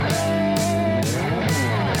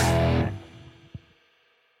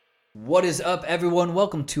What is up, everyone?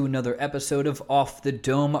 Welcome to another episode of Off the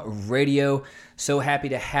Dome Radio. So happy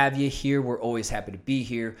to have you here. We're always happy to be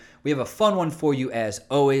here. We have a fun one for you as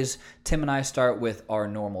always. Tim and I start with our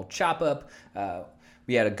normal chop up.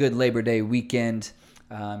 We had a good Labor Day weekend,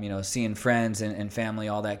 seeing friends and family,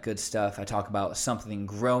 all that good stuff. I talk about Something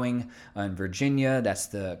Growing in Virginia. That's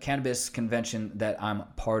the cannabis convention that I'm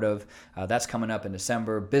part of. That's coming up in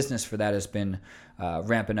December. Business for that has been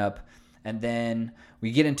ramping up. And then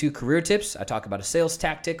we get into career tips. I talk about a sales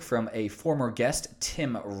tactic from a former guest,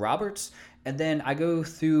 Tim Roberts. And then I go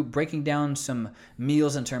through breaking down some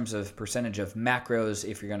meals in terms of percentage of macros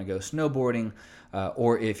if you're going to go snowboarding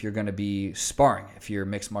or if you're going to be sparring. If you're a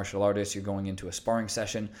mixed martial artist, you're going into a sparring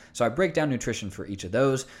session. So I break down nutrition for each of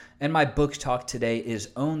those. And my book talk today is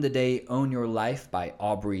Own the Day, Own Your Life by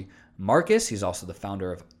Aubrey Marcus. He's also the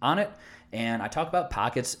founder of Onnit. And I talk about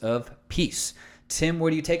pockets of peace. Tim,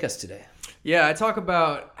 where do you take us today? Yeah, I talk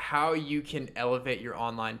about how you can elevate your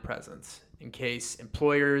online presence in case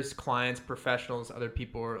employers, clients, professionals, other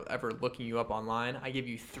people are ever looking you up online. I give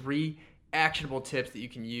you 3 actionable tips that you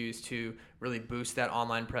can use to really boost that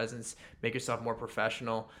online presence, make yourself more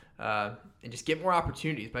professional, and just get more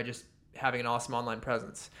opportunities by just having an awesome online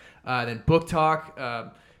presence. Then book talk.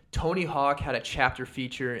 Tony Hawk had a chapter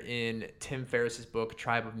feature in Tim Ferriss's book,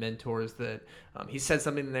 Tribe of Mentors, that he said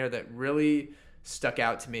something in there that really stuck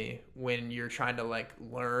out to me when you're trying to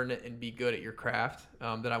learn and be good at your craft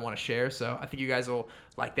that I want to share. So I think you guys will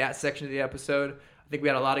like that section of the episode. I think we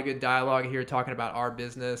had a lot of good dialogue here talking about our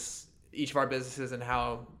business, each of our businesses, and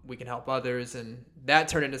how we can help others. And that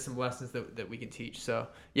turned into some lessons that we can teach. So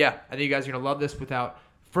yeah, I think you guys are going to love this. Without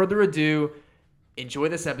further ado, enjoy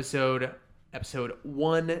this episode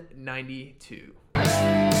 192.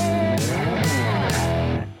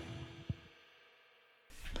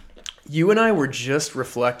 You and I were just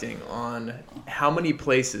reflecting on how many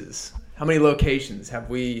locations have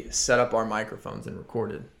we set up our microphones and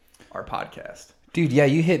recorded our podcast. Dude, yeah,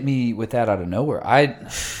 you hit me with that out of nowhere. I've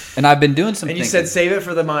been doing some And thinking. you said save it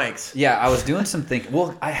for the mics. Yeah, I was doing some thinking.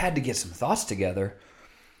 Well, I had to get some thoughts together.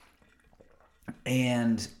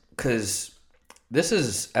 And because this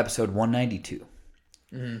is episode 192.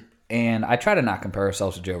 Mm-hmm. And I try to not compare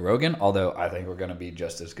ourselves to Joe Rogan, although I think we're going to be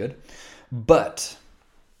just as good. But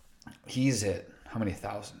he's at how many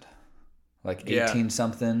thousand? 18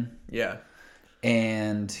 something? Yeah.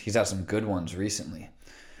 And he's had some good ones recently.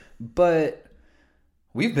 But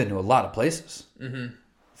we've been to a lot of places. Mm-hmm.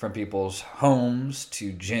 From people's homes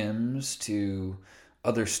to gyms to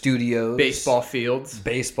other studios. Baseball fields.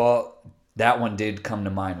 Baseball. That one did come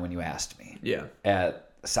to mind when you asked me. Yeah.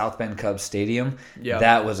 At South Bend Cubs Stadium. Yeah.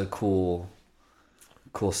 That was a cool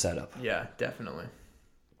setup. Yeah, definitely.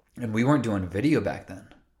 And we weren't doing video back then,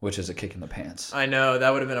 which is a kick in the pants. I know.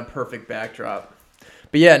 That would have been a perfect backdrop.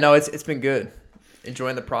 But yeah, no, it's been good.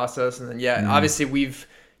 Enjoying the process. And then, obviously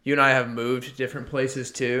you and I have moved to different places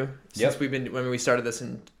too. Since when we started this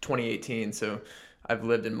in 2018. So I've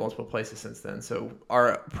lived in multiple places since then. So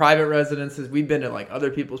our private residences, we've been to other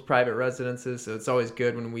people's private residences. So it's always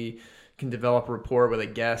good when we can develop a rapport with a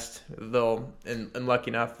guest. And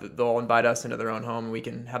lucky enough that they'll invite us into their own home and we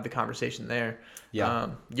can have the conversation there. Yeah.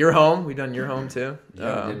 Your home, we've done your home too.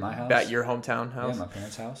 Yeah, we did my house. At your hometown house. Yeah, my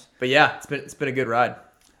parents' house. But yeah, it's been a good ride.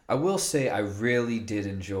 I will say I really did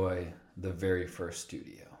enjoy the very first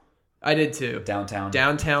studio. I did too.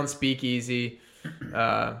 Downtown Speakeasy.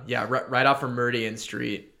 Right off of Meridian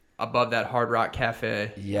Street, above that Hard Rock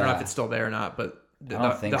Cafe. Yeah. I don't know if it's still there or not, but the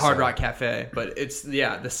Hard Hard Rock Cafe. But it's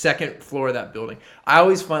the second floor of that building. I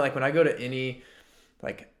always find when I go to any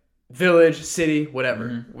village, city,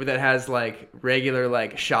 whatever, where that has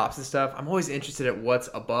regular shops and stuff, I'm always interested at what's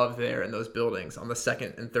above there in those buildings on the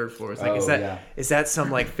second and third floors. Is that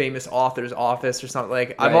some famous author's office or something?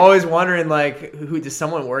 Right. I'm always wondering who does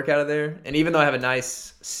someone work out of there? And even though I have a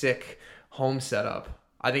nice, sick home setup,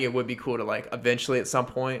 I think it would be cool to eventually at some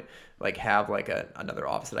point have another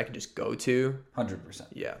office that I can just go to. 100%.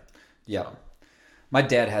 Yeah. Yeah. My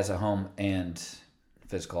dad has a home and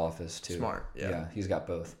physical office too. Smart. Yeah. He's got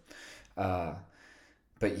both.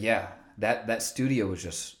 But yeah, that studio was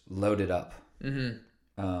just loaded up.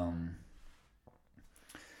 Mm-hmm.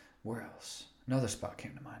 Where else? Another spot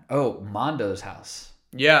came to mind. Oh, Mondo's house.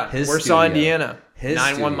 Yeah, Warsaw, Indiana.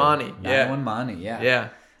 9-1 Monty. 9-1 Monty, yeah. Yeah.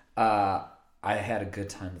 I had a good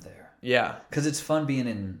time there. Yeah. Because it's fun being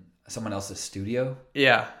in someone else's studio.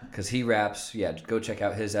 Yeah. Because he raps. Yeah, go check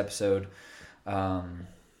out his episode. Yeah.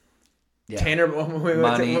 Tanner, when we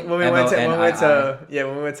went to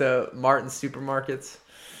Martin's Supermarkets.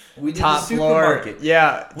 We did top the supermarket. Floor.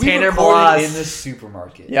 Yeah. We Tanner recorded Blas in the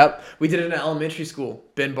supermarket. Yep. We did it in elementary school.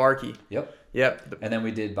 Ben Barkey. Yep. Yep. And then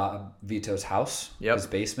we did Bob Vito's house, his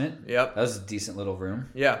basement. Yep. That was a decent little room.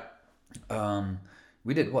 Yeah.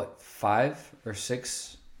 We did, 5 or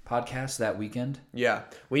 6 podcasts that weekend? Yeah.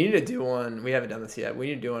 We need to do one. We haven't done this yet. We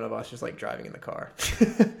need to do one of us just like driving in the car.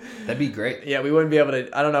 That'd be great. Yeah, we wouldn't be able to.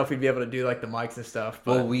 I don't know if we'd be able to do like the mics and stuff.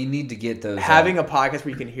 But well, we need to get those. Having a podcast where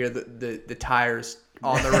you can hear the tires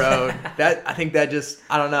on the road, I think that just,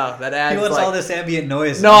 I don't know. That adds. He wants all this ambient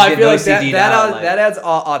noise. No, I feel like that adds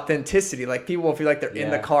authenticity. Like people will feel like they're in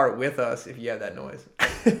the car with us if you have that noise.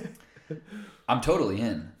 I'm totally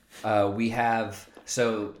in.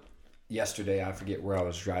 So yesterday, I forget where I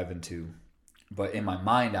was driving to, but in my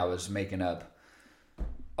mind, I was making up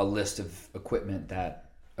a list of equipment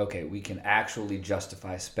that, okay, we can actually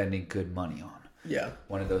justify spending good money on. Yeah.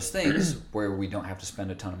 One of those things where we don't have to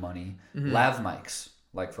spend a ton of money, lav mics,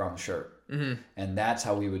 like for on the shirt. Mm-hmm. And that's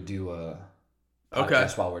how we would do a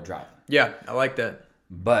podcast while we're driving. Yeah, I like that.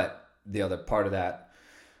 But the other part of that,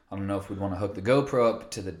 I don't know if we'd want to hook the GoPro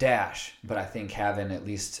up to the dash, but I think having at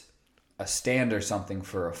least a stand or something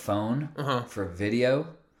for a phone for video,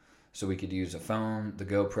 so we could use a phone, the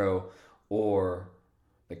GoPro, or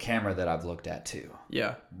the camera that I've looked at too.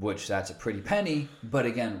 Yeah. Which that's a pretty penny, but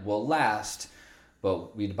again, will last.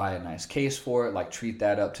 But we'd buy a nice case for it, like treat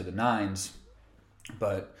that up to the nines.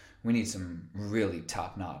 But we need some really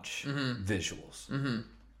top-notch visuals. Mm-hmm.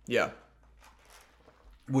 Yeah.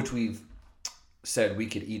 Which we've said we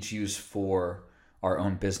could each use for our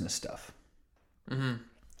own business stuff. Mm-hmm.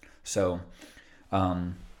 So,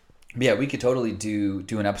 yeah, we could totally do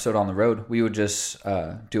an episode on the road. We would just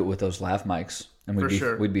do it with those lav mics, and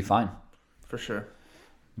we'd be fine. For sure.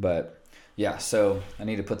 But yeah, so I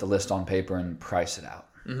need to put the list on paper and price it out.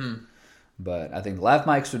 Mm-hmm. But I think the lav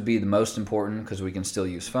mics would be the most important because we can still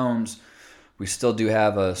use phones. We still do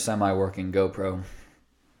have a semi-working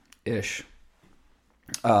GoPro-ish.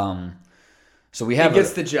 So we have it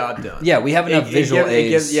gets the job done. Yeah, we have enough visual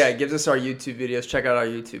aids. It gives us our YouTube videos. Check out our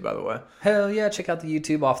YouTube, by the way. Hell yeah, check out the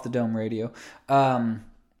YouTube Off the Dome Radio.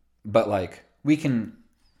 But like we can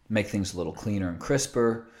make things a little cleaner and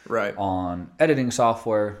crisper. Right. On editing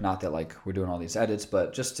software. Not that like we're doing all these edits,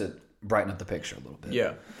 but just to brighten up the picture a little bit.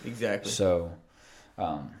 Yeah, exactly. So,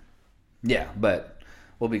 yeah, but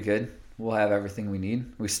we'll be good. We'll have everything we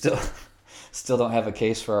need. We still don't have a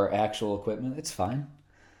case for our actual equipment. It's fine.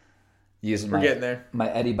 We're getting there.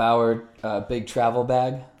 My Eddie Bauer big travel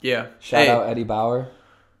bag. Yeah. Shout out Eddie Bauer.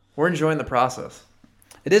 We're enjoying the process.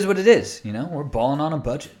 It is what it is. You know, we're balling on a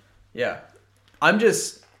budget. Yeah.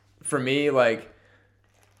 For me, like,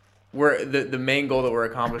 we're the main goal that we're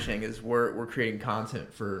accomplishing is we're creating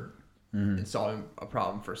content for and solving a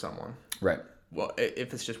problem for someone. Right. Well,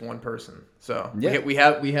 if it's just one person. So yeah. we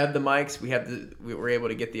have the mics, we were able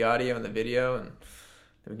to get the audio and the video, and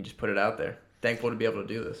we can just put it out there. Thankful to be able to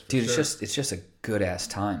do this. Dude, sure. it's just a good ass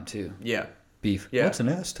time too. Yeah. Beef. Yeah. What's an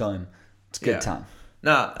ass time? It's a good time.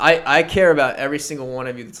 No, I care about every single one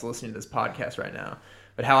of you that's listening to this podcast right now.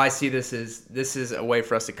 But how I see this is a way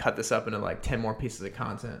for us to cut this up into like 10 more pieces of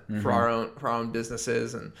content for our own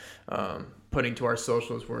businesses and putting to our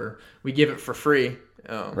socials where we give it for free,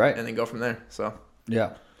 right, and then go from there. So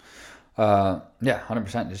yeah,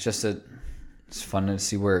 100%. It's fun to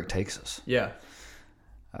see where it takes us. Yeah.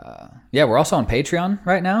 Yeah, we're also on Patreon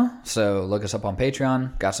right now, so look us up on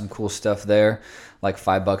Patreon. Got some cool stuff there, like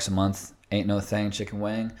 $5 a month. Ain't no thing, chicken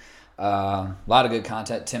wing. A lot of good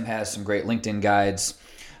content. Tim has some great LinkedIn guides,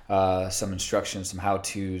 some instructions, some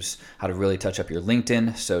how-tos, how to really touch up your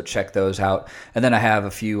LinkedIn. So check those out. And then I have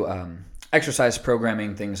a few exercise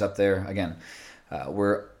programming things up there. Again,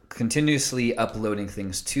 we're continuously uploading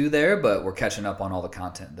things to there, but we're catching up on all the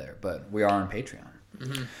content there. But we are on Patreon.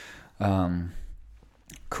 Mm-hmm.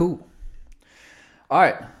 Cool. All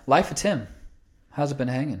right, life of Tim. How's it been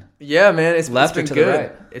hanging? Yeah, man, it's been to good. The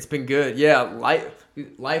right? It's been good. Yeah, life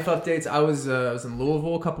updates. I was in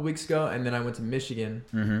Louisville a couple weeks ago, and then I went to Michigan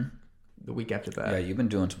the week after that. Yeah, you've been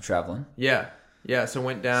doing some traveling. Yeah. So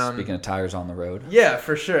went down. Speaking of tires on the road. Yeah,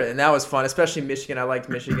 for sure, and that was fun, especially Michigan. I liked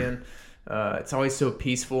Michigan. It's always so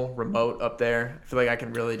peaceful, remote up there. I feel like I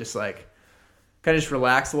can really just like kind of just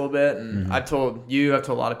relax a little bit. And I've told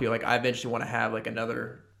a lot of people like I eventually want to have like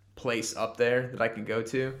another place up there that I can go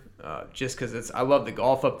to, just because I love the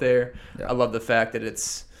golf up there. Yeah. I love the fact that it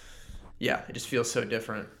just feels so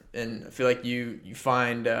different, and I feel like you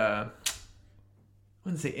find I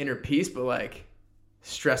wouldn't say inner peace, but like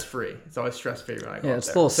stress free. It's always stress free when I go. Yeah, it's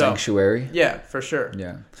a little sanctuary. Yeah, for sure.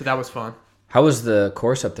 Yeah. So that was fun. How was the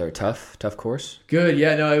course up there? Tough course? Good.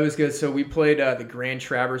 Yeah, no, it was good. So we played the Grand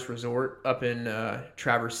Traverse Resort up in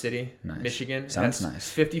Traverse City, Michigan. Sounds nice.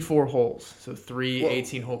 54 holes, so 3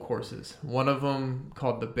 18-hole courses. One of them,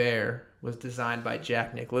 called the Bear, was designed by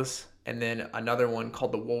Jack Nicklaus, and then another one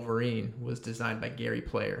called the Wolverine was designed by Gary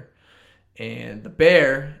Player. And the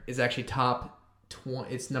Bear is actually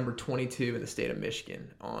it's number 22 in the state of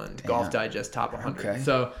Michigan on Golf Digest Top 100. Okay.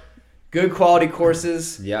 So good quality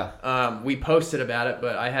courses. Yeah. We posted about it,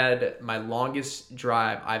 but I had my longest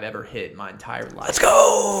drive I've ever hit my entire life. Let's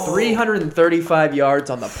go! 335 yards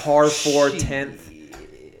on the par 4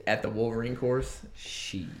 10th at the Wolverine course.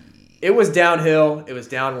 It was downhill. It was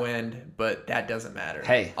downwind, but that doesn't matter.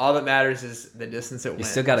 Hey. All that matters is the distance it went. You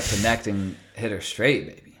still got to connect and hit her straight,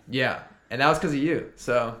 baby. Yeah. And that was because of you.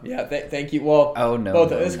 So, yeah, thank you. Well,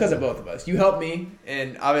 it's because of both of us. You helped me,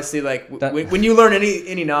 and obviously, like, when you learn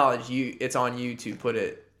any knowledge, it's on you to put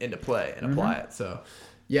it into play and apply it. So,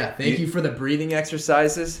 yeah, thank you for the breathing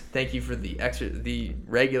exercises. Thank you for the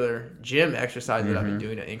regular gym exercise that I've been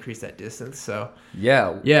doing to increase that distance. So,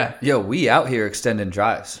 yeah. Yo, we out here extending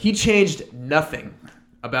drives. He changed nothing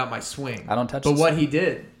about my swing. I don't touch But what he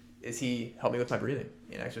did is he helped me with my breathing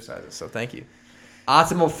and exercises. So, thank you.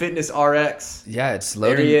 Optimal Fitness RX. Yeah, it's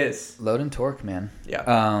load. There he is. Load and torque, man. Yeah.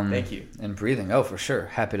 Thank you. And breathing. Oh, for sure.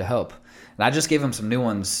 Happy to help. And I just gave him some new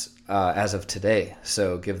ones as of today.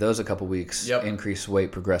 So give those a couple weeks. Yep. Increase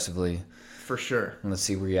weight progressively. For sure. And let's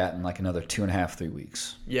see where you're at in like another 2.5, 3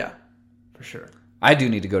 weeks. Yeah, for sure. I do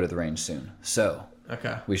need to go to the range soon. So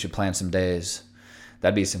okay, we should plan some days.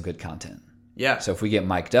 That'd be some good content. Yeah. So if we get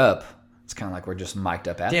mic'd up, it's kind of like we're just mic'd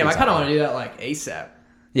up athletes. Damn, I kind of want to do that like ASAP.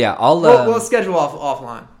 Yeah, we'll schedule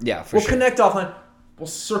offline. Yeah, we'll connect offline.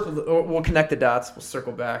 We'll connect the dots. We'll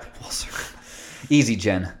circle back. Easy,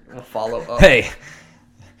 Jen. We'll follow up. Hey,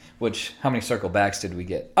 how many circle backs did we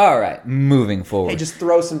get? All right, moving forward. Hey, just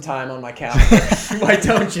throw some time on my calendar. Why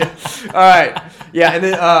don't you? All right. Yeah, and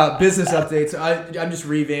then business updates. I'm just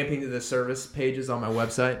revamping the service pages on my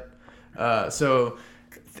website. So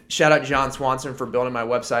shout out John Swanson for building my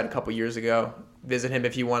website a couple years ago. Visit him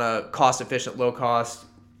if you want a cost-efficient, low-cost,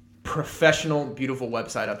 professional, beautiful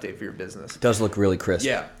website update for your business. It does look really crisp.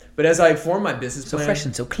 Yeah. But as I form my business plan... So fresh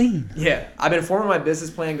and so clean. Yeah. I've been forming my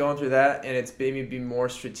business plan, going through that, and it's made me be more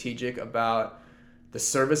strategic about the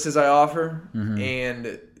services I offer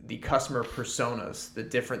and the customer personas, the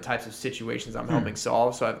different types of situations I'm helping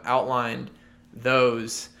solve. So I've outlined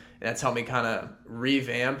those, and that's helped me kind of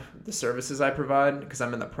revamp the services I provide, because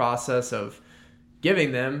I'm in the process of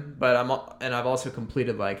giving them, but I've also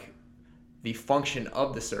completed like the function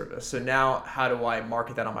of the service. So now how do I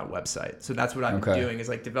market that on my website? So that's what I've been doing, is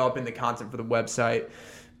like developing the content for the website,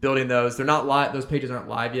 building those. They're not live. Those pages aren't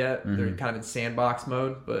live yet. They're kind of in sandbox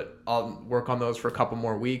mode, but I'll work on those for a couple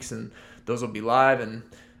more weeks and those will be live. And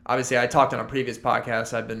obviously I talked on a previous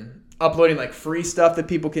podcast, I've been uploading like free stuff that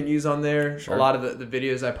people can use on there. Sure. A lot of the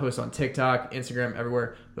videos I post on TikTok, Instagram,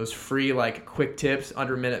 everywhere, those free like quick tips,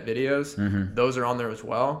 under a minute videos, those are on there as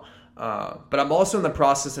well. But I'm also in the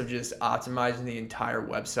process of just optimizing the entire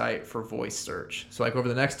website for voice search. So like over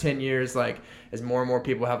the next 10 years, like as more and more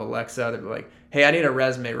people have Alexa, they're like, hey, I need a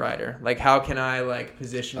resume writer. Like how can I like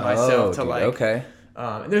position myself to like,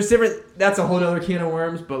 and there's different, that's a whole other can of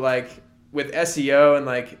worms, but like with SEO and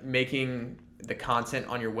like making the content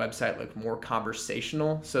on your website look more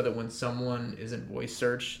conversational, so that when someone is in voice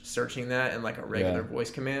searching that in like a regular voice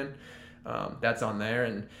command, that's on there.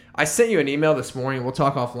 And I sent you an email this morning, we'll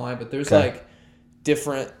talk offline, but there's like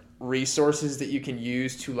different resources that you can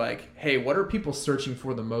use to like, hey, what are people searching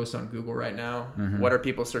for the most on Google right now? What are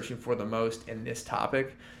people searching for the most in this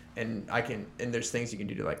topic? And there's things you can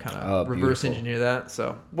do to like kind of reverse engineer that.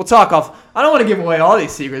 So we'll talk off. I don't want to give away all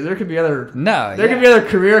these secrets. There could be other could be other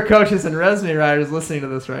career coaches and resume writers listening to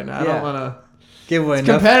this right now. I don't want to give away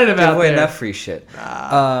enough free shit.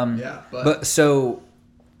 But so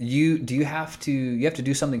you have to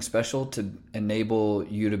do something special to enable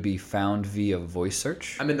you to be found via voice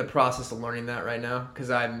search? I'm in the process of learning that right now,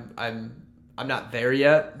 because I'm not there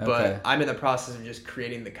yet, but I'm in the process of just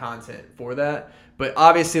creating the content for that. But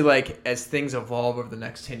obviously, like as things evolve over the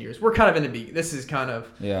next 10 years, we're kind of in the beginning. This is kind of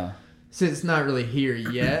so it's not really here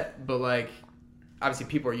yet, but like obviously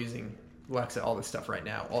people are using Alexa, all this stuff right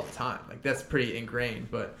now, all the time. Like that's pretty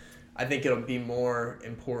ingrained, but I think it'll be more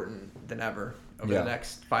important than ever over the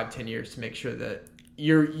next 5-10 years to make sure that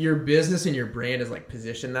your business and your brand is like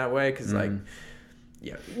positioned that way, because like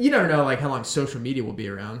you never know like how long social media will be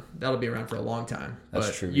around. That'll be around for a long time.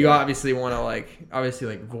 That's true. You obviously want to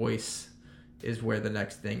like voice is where the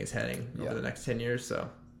next thing is heading over the next 10 years. So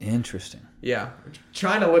Interesting. Yeah,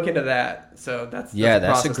 trying to look into that. So that's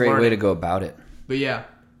that's a great learning. way to go about it. But yeah,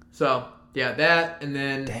 so yeah, that, and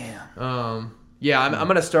then damn. I'm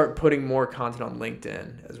gonna start putting more content on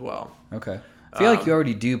LinkedIn as well. Okay. I feel like you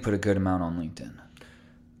already do put a good amount on LinkedIn.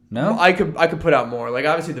 No, well, I could put out more. Like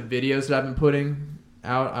obviously the videos that I've been putting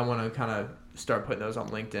out, I want to kind of start putting those on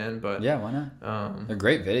LinkedIn. But yeah, why not? They're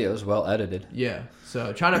great videos, well edited. Yeah.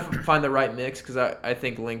 So trying to find the right mix, because I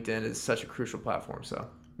think LinkedIn is such a crucial platform. So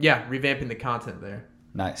yeah, revamping the content there.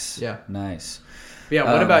 Nice. Yeah. Nice. But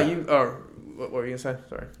yeah. What about you? Or what were you gonna say?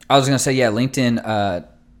 Sorry. I was gonna say, yeah, LinkedIn.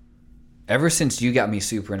 Ever since you got me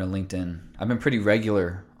super into LinkedIn, I've been pretty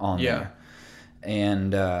regular on there.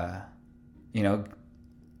 And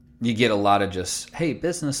you get a lot of just, hey,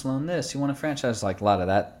 business loan this, you want a franchise, like a lot of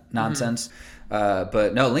that nonsense.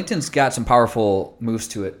 But no, LinkedIn's got some powerful moves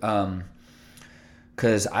to it.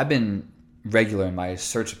 Because I've been regular, and my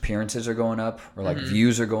search appearances are going up, or like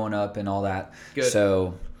views are going up and all that. Good.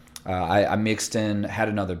 So I mixed in, had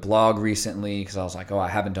another blog recently because I was like, I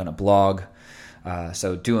haven't done a blog.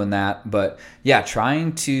 So doing that. But yeah,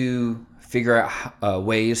 trying to figure out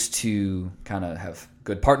ways to kind of have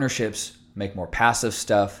good partnerships, make more passive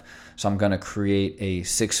stuff. So I'm going to create a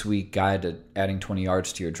 6-week guide to adding 20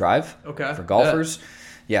 yards to your drive for golfers.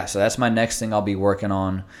 Yeah, so that's my next thing I'll be working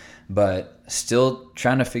on. But still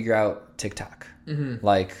trying to figure out TikTok.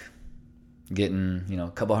 Like getting, a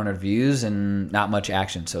couple hundred views and not much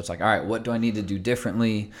action. So it's like, all right, what do I need to do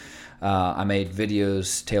differently? I made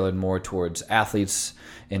videos tailored more towards athletes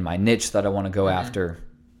in my niche that I want to go after.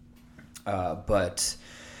 But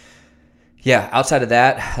yeah, outside of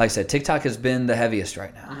that, like I said, TikTok has been the heaviest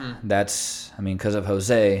right now. That's, because of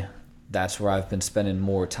Jose, that's where I've been spending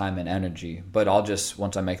more time and energy. But I'll just,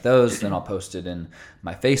 once I make those, then I'll post it in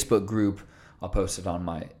my Facebook group. I'll post it on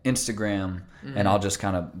my Instagram, and I'll just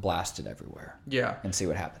kind of blast it everywhere. Yeah. And see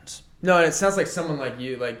what happens. No, and it sounds like someone like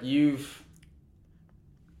you,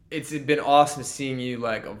 it's been awesome seeing you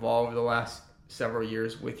evolve over the last several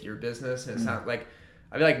years with your business. And it's not like,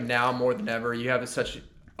 I feel like now more than ever, you have such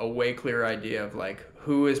a way clearer idea of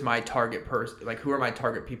who is my target person, who are my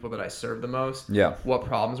target people that I serve the most? Yeah. What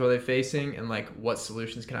problems are they facing, and what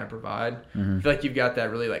solutions can I provide? I feel like you've got that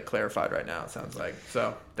really clarified right now, it sounds like.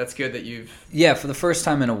 So that's good that you've... Yeah, for the first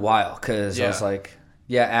time in a while, because I was like,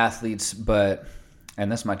 yeah, athletes, but,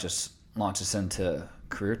 and this might just launch us into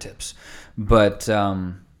career tips, but,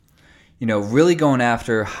 really going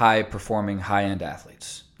after high-performing, high-end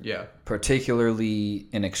athletes. Yeah. Particularly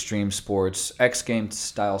in extreme sports, X-Games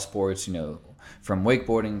style sports, from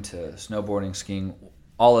wakeboarding to snowboarding, skiing,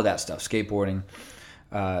 all of that stuff, skateboarding,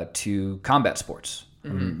 to combat sports.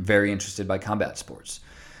 I'm very interested by combat sports.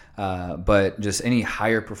 But just any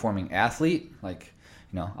higher performing athlete, I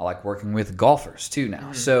like working with golfers too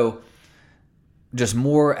now. So just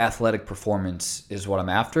more athletic performance is what I'm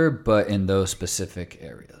after, but in those specific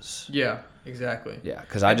areas. Yeah, exactly. Yeah,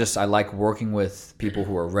 because I like working with people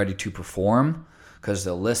who are ready to perform, because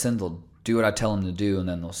they'll listen, they'll do what I tell them to do, and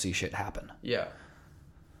then they'll see shit happen. Yeah.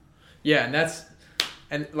 Yeah, and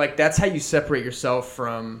that's how you separate yourself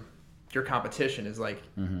from your competition, is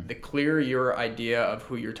the clearer your idea of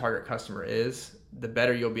who your target customer is, the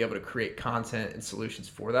better you'll be able to create content and solutions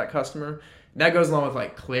for that customer. And that goes along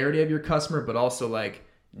with clarity of your customer, but also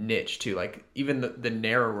niche too. Even the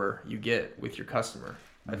narrower you get with your customer,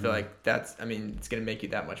 I feel like it's going to make you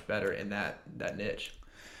that much better in that niche.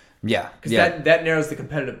 Yeah. Because that narrows the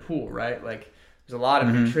competitive pool, right? There's a lot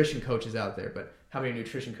of nutrition coaches out there, but how many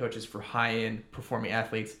nutrition coaches for high-end performing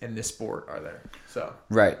athletes in this sport are there? So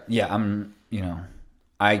right. Yeah.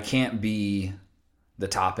 I can't be the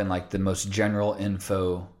top in the most general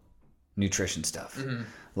info nutrition stuff.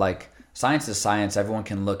 Science is science. Everyone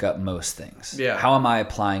can look up most things. Yeah. How am I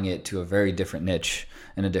applying it to a very different niche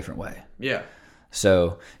in a different way? Yeah.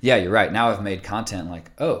 So yeah, you're right. Now I've made content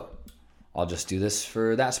I'll just do this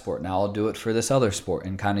for that sport. Now I'll do it for this other sport,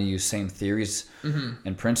 and kind of use same theories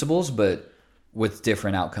and principles, but with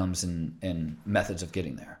different outcomes and methods of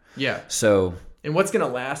getting there. Yeah. So, and what's going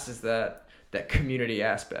to last is that community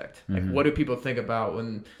aspect. What do people think about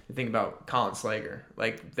when they think about Colin Slager?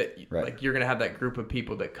 You're going to have that group of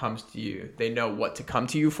people that comes to you. They know what to come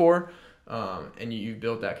to you for, and you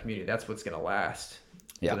build that community. That's what's going to last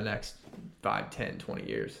for the next 5, 10, 20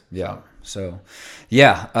 years. Yeah. So,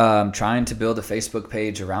 yeah, trying to build a Facebook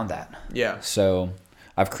page around that. Yeah. So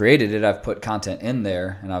I've created it. I've put content in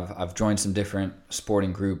there, and I've joined some different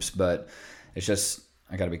sporting groups, but it's just,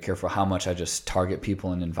 I got to be careful how much I just target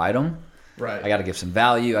people and invite them. Right. I got to give some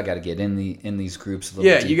value. I got to get in these groups a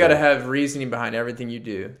little deeper. You got to have reasoning behind everything you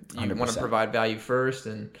do. You 100%. want to provide value first,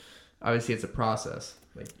 and obviously it's a process.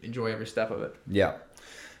 Enjoy every step of it. Yeah.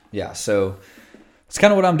 Yeah. So it's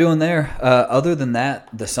kind of what I'm doing there. Other than that,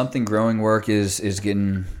 the Something Growing work is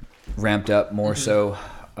getting ramped up more so.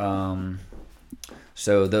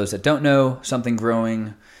 So those that don't know, Something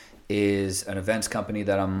Growing is an events company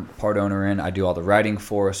that I'm part owner in. I do all the writing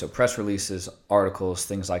for, so press releases, articles,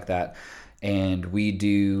 things like that. And we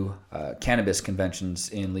do cannabis conventions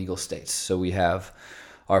in legal states. So we have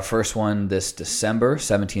our first one this December,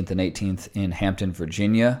 17th and 18th in Hampton,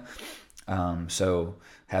 Virginia. So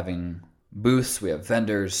having booths, we have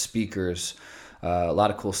vendors, speakers, a lot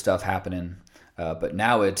of cool stuff happening. But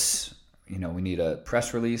now it's, we need a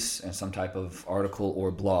press release and some type of article or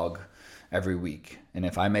blog every week. And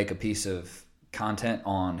if I make a piece of content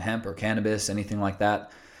on hemp or cannabis, anything like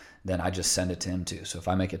that, then I just send it to him too. So if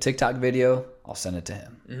I make a TikTok video, I'll send it to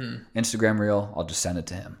him. Mm-hmm. Instagram reel, I'll just send it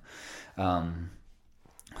to him.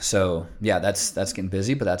 So yeah, that's getting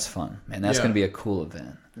busy, but that's fun, man. That's going to be a cool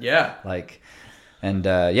event. Yeah.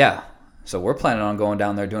 So we're planning on going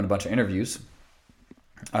down there, doing a bunch of interviews,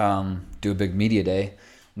 do a big media day,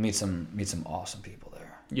 meet some awesome people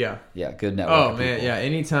there. Yeah. Yeah. Good network. Oh man. Yeah.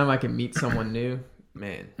 Anytime I can meet someone new,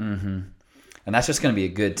 man. Mm-hmm. And that's just going to be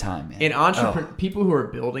a good time, man. And people who are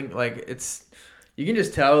building, like you can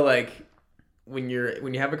just tell, like when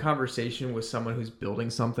you have a conversation with someone who's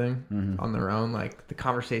building something on their own, like the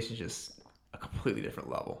conversation is just a completely different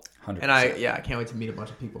level. 100%. And I can't wait to meet a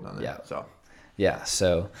bunch of people down there. Yeah.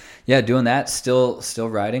 So doing that, still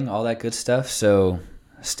writing, all that good stuff. So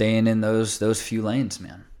staying in those few lanes,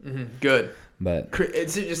 man. Mm-hmm. Good. But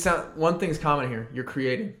it's just one thing's common here. You're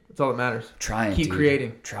creating. That's all that matters. Keep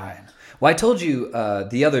creating. Trying. Well, I told you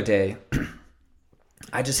the other day,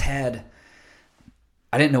 I didn't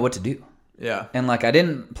know what to do. Yeah. And I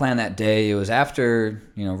didn't plan that day. It was after,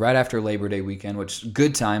 right after Labor Day weekend, which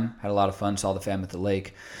good time. Had a lot of fun. Saw the fam at the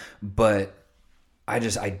lake. But I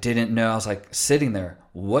didn't know. I was sitting there.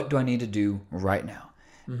 What do I need to do right now?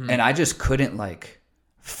 Mm-hmm. And I just couldn't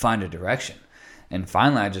find a direction. And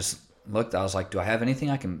finally I just looked. I was like, do I have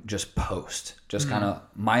anything I can just post? Just kind of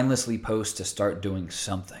mindlessly post to start doing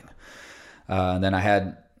something. And then I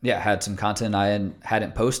had some content I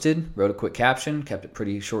hadn't posted, wrote a quick caption, kept it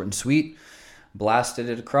pretty short and sweet, blasted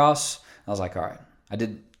it across. I was like, all right, I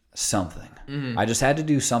did something. Mm-hmm. I just had to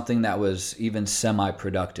do something that was even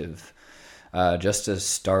semi-productive just to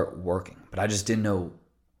start working. But I just didn't know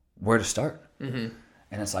where to start. Mm-hmm.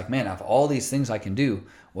 And it's like, man, I have all these things I can do.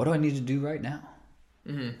 What do I need to do right now?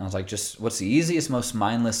 Mm-hmm. And I was like, just what's the easiest, most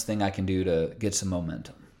mindless thing I can do to get some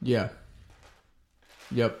momentum? Yeah.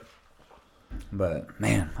 Yep. But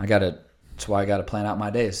man, that's why I gotta plan out my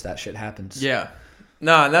days. That shit happens. Yeah.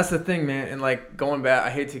 No, and that's the thing, man. And going back, I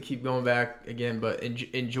hate to keep going back again, but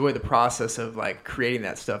enjoy the process of creating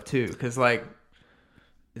that stuff too. Cause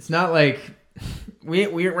it's not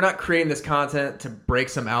we're not creating this content to break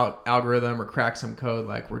some algorithm or crack some code.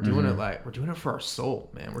 We're doing it we're doing it for our soul,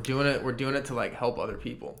 man. We're doing it to help other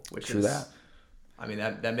people, which True is that. I mean,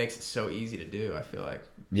 that makes it so easy to do. I feel like.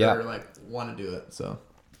 Yeah. Or want to do it. So.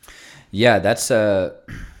 Yeah, that's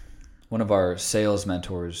one of our sales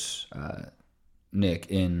mentors, Nick,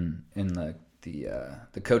 in the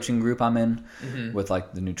coaching group I'm in with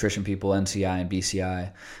the nutrition people, NCI and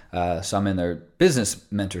BCI. So I'm in their business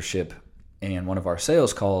mentorship, and one of our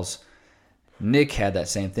sales calls, Nick had that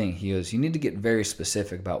same thing. He goes, you need to get very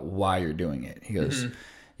specific about why you're doing it. He goes,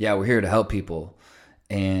 yeah, we're here to help people.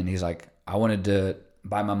 And he's like, I wanted to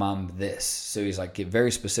buy my mom this. So he's like, get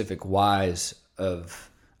very specific whys of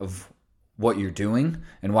what you're doing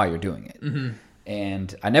and why you're doing it. Mm-hmm.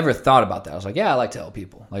 And I never thought about that. I was like, yeah, I like to help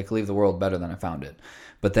people, leave the world better than I found it.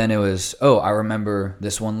 But then it was, I remember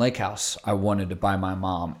this one lake house I wanted to buy my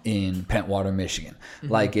mom in Pentwater, Michigan.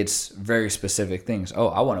 Mm-hmm. It's very specific things.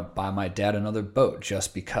 I want to buy my dad another boat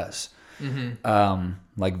just because.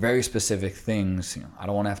 Mm-hmm. Very specific things. I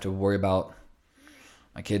don't want to have to worry about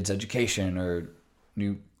my kid's education or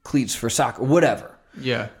new cleats for soccer, whatever.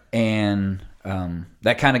 Yeah. And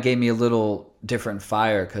that kind of gave me a little different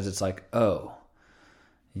fire because it's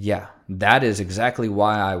yeah, that is exactly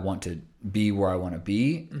why I want to be where I want to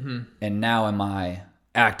be. Mm-hmm. And now am I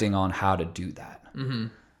acting on how to do that? Mm-hmm.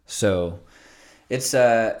 So it's,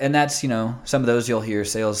 and that's, some of those you'll hear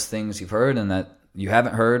sales things you've heard and that you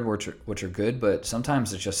haven't heard, which are good, but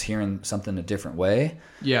sometimes it's just hearing something a different way.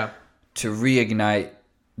 Yeah. To reignite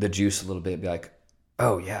the juice a little bit, be like,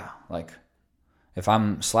 oh yeah, if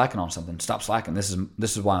I'm slacking on something, stop slacking. This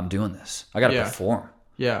is why I'm doing this. I got to perform.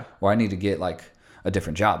 Yeah. Or I need to get a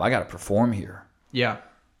different job. I got to perform here. Yeah.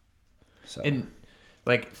 So. And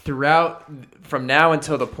throughout, from now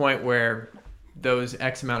until the point where those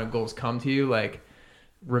X amount of goals come to you,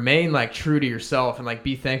 remain like true to yourself and like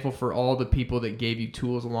be thankful for all the people that gave you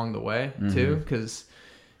tools along the way too. Because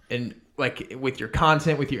and like with your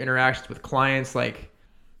content, with your interactions with clients, like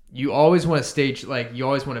you always want to stage, like you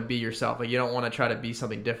always want to be yourself. Like you don't want to try to be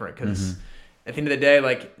something different because at the end of the day,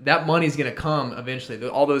 like that money's going to come eventually.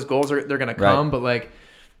 All those goals they're going to come, but like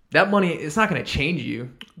that money, it's not going to change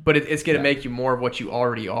you, but it's going to make you more of what you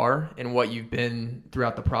already are and what you've been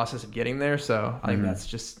throughout the process of getting there. So I think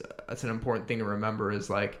that's an important thing to remember is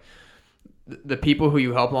like the people who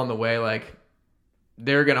you help along the way, like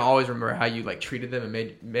they're going to always remember how you like treated them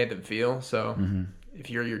and made them feel. So if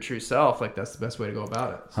you're your true self, like that's the best way to go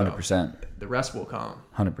about it. So 100%. The rest will come.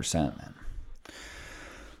 100%, man.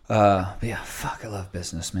 But yeah, fuck, I love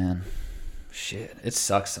business, man. Shit, it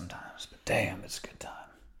sucks sometimes, but damn, it's a good time.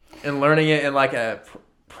 And learning it in like a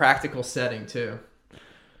practical setting too.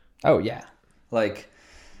 Oh yeah, like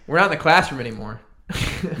we're not in the classroom anymore.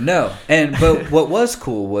 No, but what was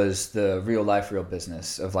cool was the real life, real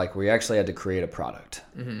business of like where you actually had to create a product.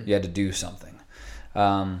 You had to do something.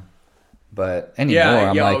 But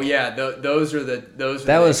anymore, those are the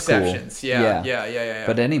that was exceptions. Cool. Yeah.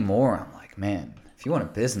 But anymore, I'm like, man, if you want a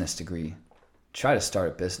business degree, try to start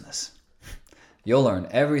a business. You'll learn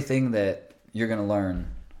everything that you're gonna learn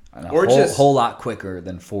in a whole lot quicker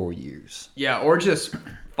than 4 years. Yeah, or just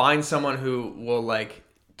find someone who will like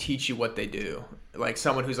teach you what they do. Like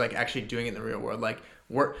someone who's like actually doing it in the real world. Like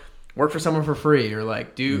work for someone for free, or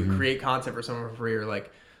like create content for someone for free, or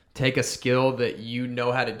like take a skill that you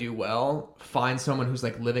know how to do well, find someone who's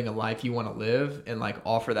like living a life you want to live and like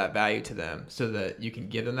offer that value to them so that you can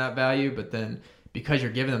give them that value. But then because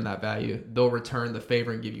you're giving them that value, they'll return the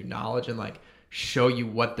favor and give you knowledge and like show you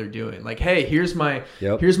what they're doing. Like, hey, here's my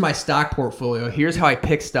stock portfolio. Here's how I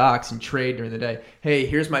pick stocks and trade during the day. Hey,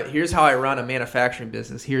 here's how I run a manufacturing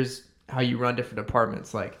business. Here's how you run different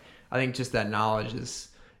departments. Like, I think just that knowledge it's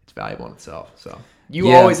valuable in itself. So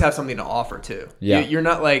you always have something to offer too. Yeah. You're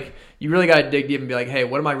not like, you really got to dig deep and be like, hey,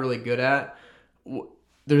 what am I really good at?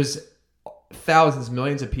 There's thousands,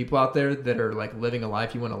 millions of people out there that are like living a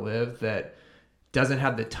life you want to live that doesn't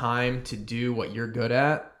have the time to do what you're good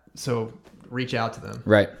at. So reach out to them.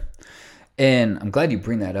 Right. And I'm glad you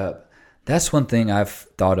bring that up. That's one thing I've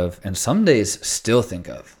thought of and some days still think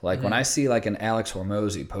of. Like when I see like an Alex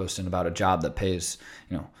Hormozy posting about a job that pays,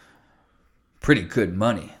 pretty good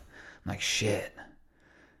money. I'm like, shit,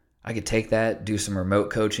 I could take that, do some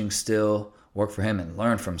remote coaching still, work for him and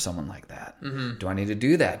learn from someone like that. Do I need to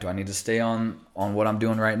do that? Do I need to stay on what I'm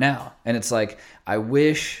doing right now? And it's like, I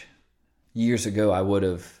wish years ago I would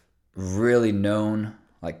have really known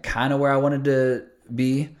like kind of where I wanted to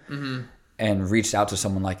be and reached out to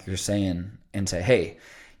someone like you're saying and say, hey,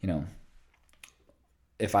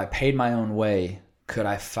 if I paid my own way, could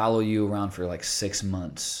I follow you around for like 6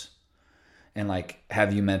 months and like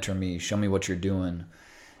have you mentor me, show me what you're doing,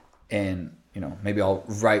 and maybe I'll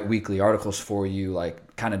write weekly articles for you,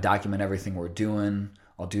 like kind of document everything we're doing.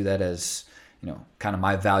 I'll do that as kind of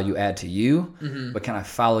my value add to you, but can I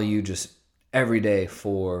follow you just every day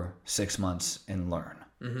for 6 months and learn?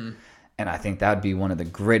 And I think that would be one of the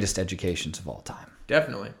greatest educations of all time.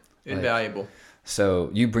 Definitely invaluable.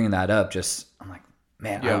 So you bring that up, I'm like,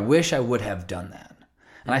 man, I wish I would have done that,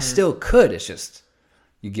 and I still could. It's just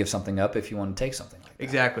you give something up if you want to take something like that.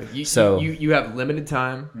 Exactly. You have limited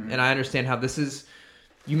time, and I understand how this is.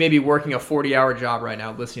 You may be working a 40-hour job right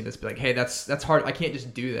now, listening to this, be like, hey, that's hard. I can't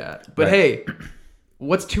just do that. But hey,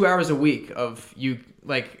 what's 2 hours a week of you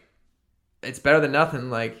like? It's better than nothing.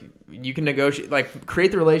 Like you can negotiate, like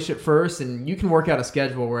create the relationship first, and you can work out a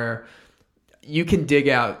schedule where you can dig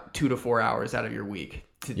out 2 to 4 hours out of your week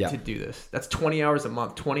to do this. That's 20 hours a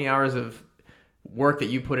month, 20 hours of work that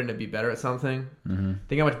you put in to be better at something.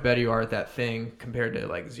 Think how much better you are at that thing compared to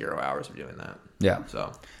like 0 hours of doing that. Yeah.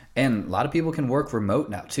 So, and a lot of people can work remote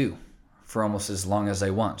now too for almost as long as they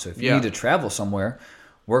want. So if you need to travel somewhere,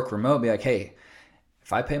 work remote, be like, hey,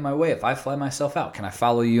 if I pay my way, if I fly myself out, can I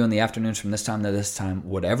follow you in the afternoons from this time to this time,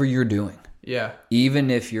 whatever you're doing? Yeah. Even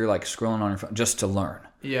if you're like scrolling on your phone just to learn.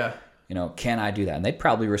 Yeah. Can I do that? And they'd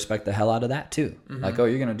probably respect the hell out of that too. Like, oh,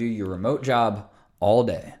 you're going to do your remote job all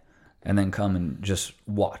day and then come and just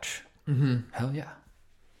watch. Hell yeah.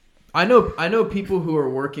 I know people who are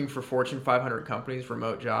working for Fortune 500 companies,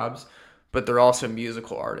 remote jobs, but they're also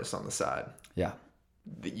musical artists on the side. Yeah.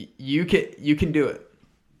 You can do it.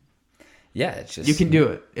 Yeah, it's just... You can do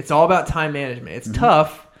it. It's all about time management. It's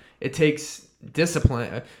tough. It takes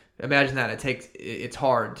discipline. Imagine that. It's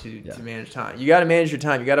hard to manage time. You got to manage your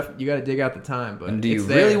time. You got to dig out the time. But and do you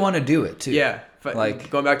really want to do it too? Yeah. Like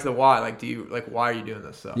going back to the why. Like, why are you doing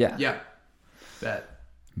this? So yeah. Bet,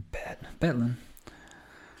 Lynn.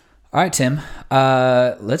 All right, Tim.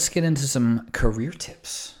 Let's get into some career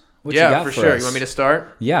tips. What you got for sure. us? You want me to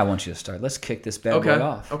start? Yeah, I want you to start. Let's kick this bad boy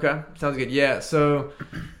off. Okay. Sounds good. Yeah. So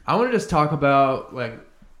I want to just talk about like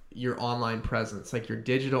your online presence, like your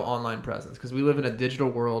digital online presence, because we live in a digital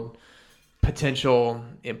world. Potential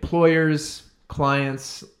employers,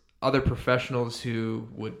 clients, other professionals who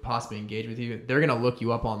would possibly engage with you, they're going to look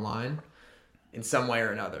you up online in some way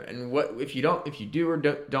or another. And what if you do or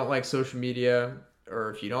don't like social media,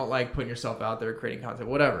 or if you don't like putting yourself out there, creating content,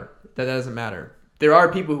 whatever, that doesn't matter. There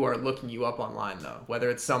are people who are looking you up online though, whether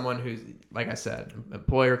it's someone who's, like I said,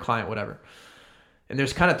 employer, client, whatever. And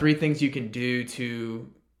there's kind of 3 things you can do to,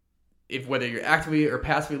 if whether you're actively or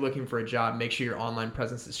passively looking for a job, make sure your online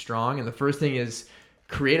presence is strong. And the first thing is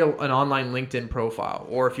create an online LinkedIn profile,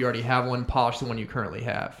 or if you already have one, polish the one you currently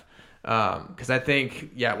have. Because I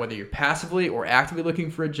think, whether you're passively or actively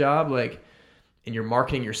looking for a job, like, and you're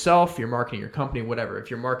marketing yourself, you're marketing your company, whatever. If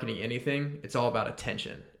you're marketing anything, it's all about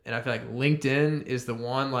attention. And I feel like LinkedIn is the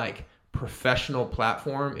one like professional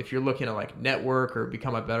platform. If you're looking to like network or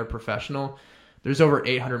become a better professional, there's over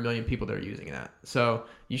 800 million people that are using that. So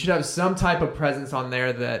you should have some type of presence on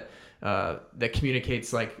there that that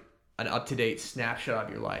communicates like an up-to-date snapshot of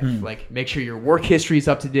your life. Like make sure your work history is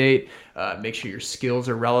up to date. Make sure your skills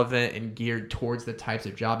are relevant and geared towards the types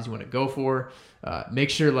of jobs you want to go for. Make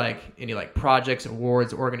sure like any like projects,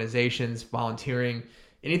 awards, organizations, volunteering,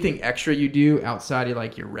 anything extra you do outside of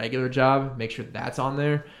like your regular job, make sure that's on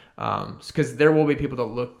there. Because there will be people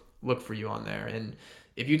that look for you on there. And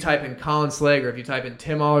if you type in Colin Slager, if you type in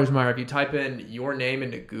Tim Allersmeyer, if you type in your name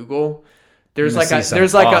into Google, there's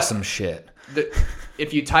awesome shit.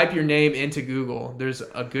 If you type your name into Google, there's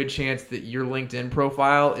a good chance that your LinkedIn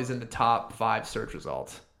profile is in the top 5 search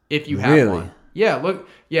results. If you have one. Yeah, look.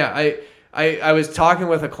 Yeah, I was talking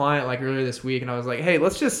with a client like earlier this week, and I was like, hey,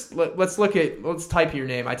 let's type your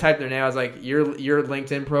name. I typed their name. I was like, your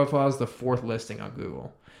LinkedIn profile is the 4th listing on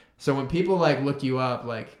Google. So when people like look you up,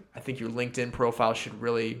 like I think your LinkedIn profile should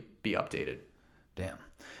really be updated. Damn.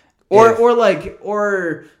 It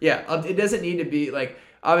doesn't need to be like,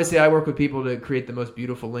 obviously I work with people to create the most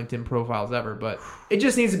beautiful LinkedIn profiles ever, but it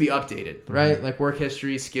just needs to be updated, right? Mm-hmm. Like work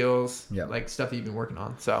history, skills, like stuff that you've been working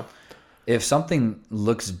on. So if something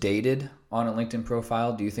looks dated on a LinkedIn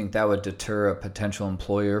profile, do you think that would deter a potential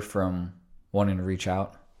employer from wanting to reach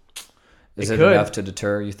out? Is it enough to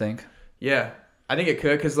deter, you think? Yeah, I think it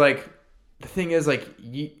could, because like the thing is like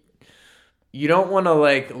you don't want to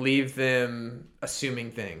like leave them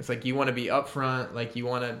assuming things. Like you want to be upfront, like you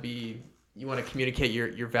want to communicate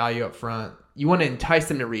your value up front. You want to entice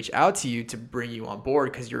them to reach out to you to bring you on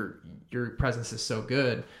board because your presence is so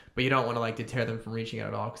good, but you don't want to like deter them from reaching out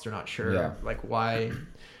at all because they're not sure like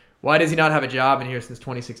why does he not have a job in here since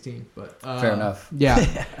 2016? But fair enough.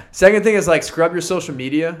 Yeah. Second thing is like scrub your social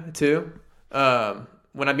media too.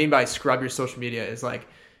 What I mean by scrub your social media is like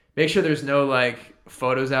make sure there's no like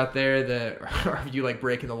photos out there that are you like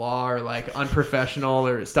breaking the law or like unprofessional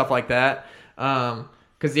or stuff like that.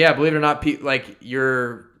 Because believe it or not, like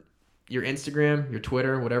your Instagram, your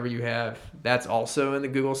Twitter, whatever you have, that's also in the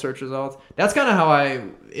Google search results. That's kind of how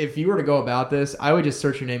if you were to go about this, I would just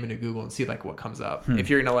search your name into Google and see like what comes up. If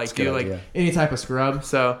you're gonna like do like any type of scrub.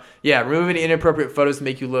 So remove any inappropriate photos to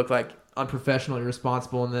make you look like unprofessional,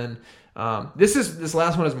 irresponsible, and then this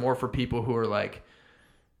last one is more for people who are like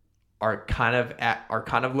are kind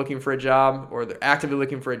of looking for a job, or they're actively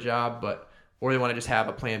looking for a job, or they want to just have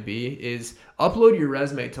a plan B, is upload your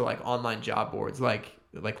resume to like online job boards like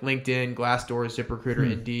LinkedIn, Glassdoor,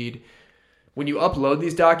 ZipRecruiter, Indeed. When you upload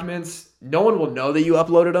these documents, no one will know that you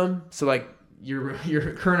uploaded them. So like your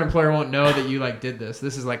current employer won't know that you like did this.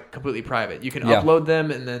 This is like completely private. You can upload them,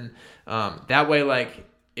 and then that way like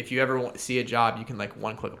if you ever want to see a job, you can like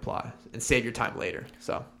one-click apply and save your time later.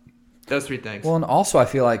 So those 3 things. Well, and also I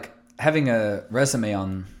feel like having a resume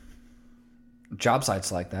on job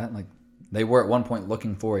sites like that, like they were at one point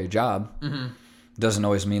looking for a job, doesn't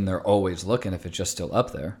always mean they're always looking if it's just still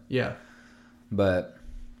up there. Yeah. But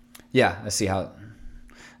I see how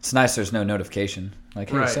it's nice there's no notification. Like,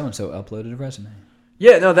 hey, so-and-so uploaded a resume.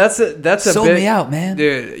 Yeah, no, that's a sold me out, man.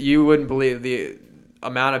 Dude, you wouldn't believe the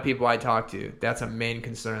amount of people I talk to. That's a main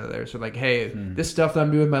concern of theirs. So like, hey, this stuff that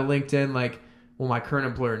I'm doing with my LinkedIn, like, will my current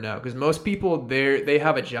employer know? Because most people, they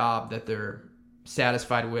have a job that they're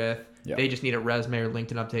satisfied with. Yep. They just need a resume or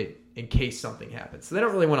LinkedIn update in case something happens. So they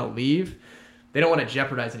don't really want to leave. They don't want to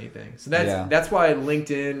jeopardize anything. So that's why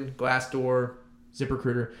LinkedIn, Glassdoor,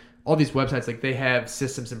 ZipRecruiter, all these websites, like they have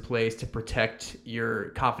systems in place to protect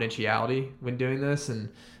your confidentiality when doing this. And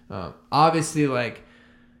obviously, like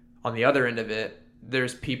on the other end of it,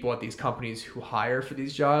 there's people at these companies who hire for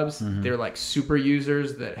these jobs. Mm-hmm. They're like super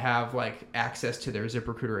users that have like access to their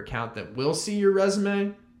ZipRecruiter account that will see your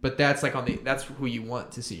resume, but that's like that's who you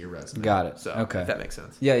want to see your resume. Got it. So Okay. if that makes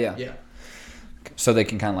sense. Yeah. Yeah. So they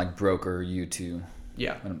can kind of like broker you to.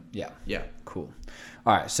 Yeah. Yeah. Cool.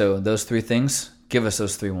 All right. So those 3 things. Give us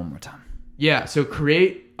those 3 one more time. Yeah. So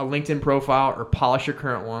create a LinkedIn profile or polish your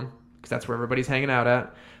current one, because that's where everybody's hanging out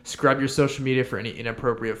at. Scrub your social media for any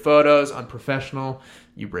inappropriate photos, unprofessional,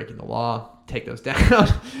 you breaking the law, take those down.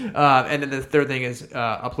 And then the third thing is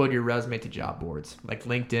upload your resume to job boards like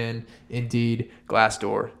LinkedIn, Indeed,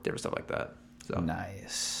 Glassdoor, different stuff like that. So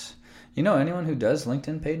Nice. You know anyone who does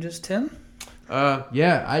LinkedIn pages, Tim?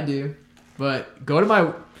 Yeah, I do. But go to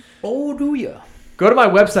my do you? Go to my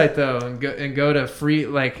website though, and go to free,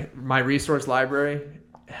 like my resource library.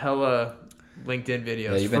 Hella LinkedIn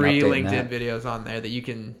videos, free LinkedIn videos on there that you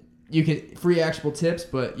can free actionable tips.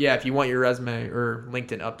 But yeah, if you want your resume or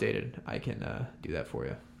LinkedIn updated, I can do that for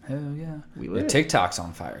you. Hell yeah. Your TikTok's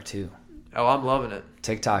on fire too. Oh, I'm loving it.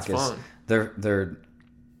 TikTok is fun. They're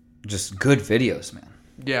just good videos, man.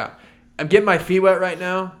 Yeah, I'm getting my feet wet right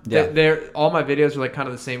now. Yeah, all my videos are like kind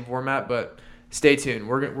of the same format, but stay tuned.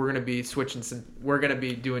 We're gonna be switching some. We're gonna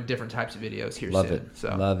be doing different types of videos here soon. Love it.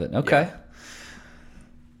 So love it. Okay. Yeah.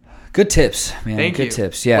 Good tips, man. Thank you. Good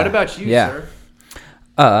tips. Yeah. What about you, sir?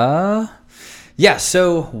 Yeah.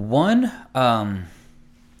 So one,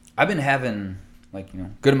 I've been having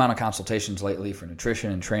good amount of consultations lately for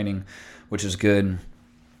nutrition and training, which is good.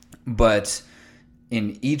 But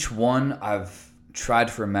in each one, I've tried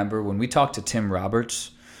to remember when we talked to Tim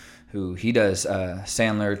Roberts, who he does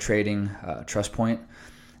Sandler Trading, Trust Point,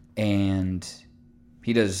 and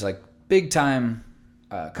he does like big time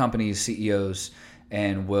companies, CEOs,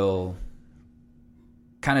 and will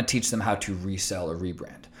kind of teach them how to resell or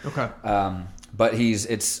rebrand. Okay. But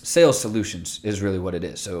it's sales solutions is really what it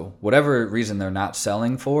is. So whatever reason they're not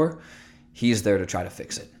selling for, he's there to try to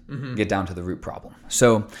fix it, get down to the root problem.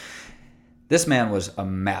 So this man was a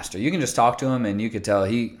master. You can just talk to him and you could tell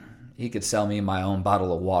he could sell me my own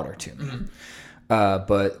bottle of water to me.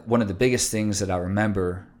 But one of the biggest things that I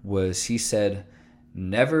remember was he said,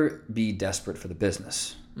 never be desperate for the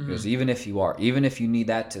business. He goes, even if you need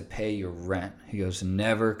that to pay your rent, he goes,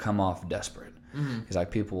 never come off desperate. He's like,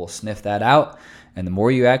 people will sniff that out. And the more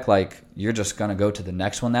you act like you're just going to go to the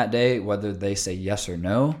next one that day, whether they say yes or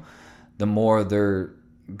no, the more they're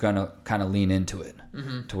going to kind of lean into it.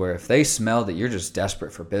 To where if they smell that you're just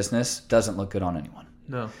desperate for business, it doesn't look good on anyone.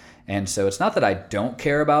 No. And so it's not that I don't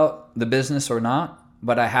care about the business or not,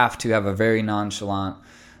 but I have to have a very nonchalant,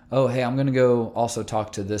 oh, hey, I'm going to go also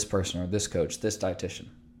talk to this person or this coach, this dietitian.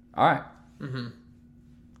 All right.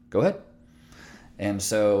 Go ahead. And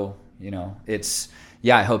so,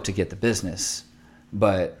 I hope to get the business,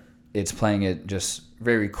 but it's playing it just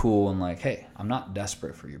very cool and like, hey, I'm not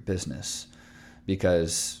desperate for your business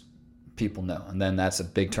because people know. And then that's a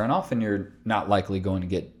big turnoff and you're not likely going to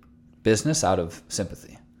get business out of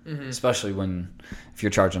sympathy, especially if you're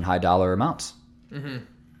charging high dollar amounts.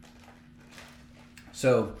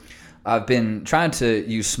 So I've been trying to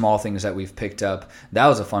use small things that we've picked up. That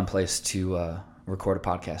was a fun place to record a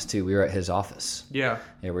podcast too. We were at his office. Yeah,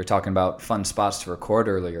 we were talking about fun spots to record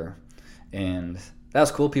earlier, and that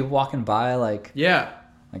was cool. People walking by,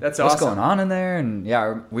 that's awesome. What's going on in there? And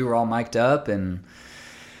we were all mic'd up, and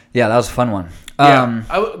that was a fun one.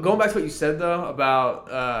 Going back to what you said though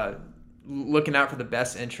about looking out for the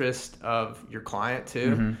best interest of your client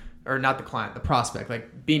too, or not the client, the prospect.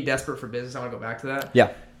 Like being desperate for business. I want to go back to that.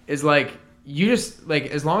 Yeah. Is like you just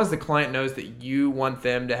as long as the client knows that you want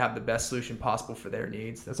them to have the best solution possible for their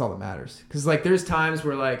needs, that's all that matters. Because there's times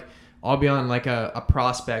where I'll be on a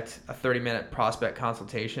prospect, a 30-minute prospect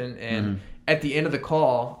consultation, and at the end of the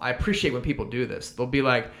call, I appreciate when people do this. They'll be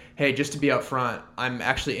like, hey, just to be upfront, I'm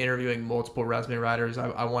actually interviewing multiple resume writers.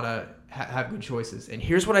 I want to have good choices. And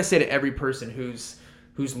here's what I say to every person who's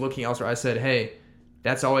looking elsewhere. I said, hey,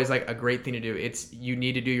 that's always a great thing to do. You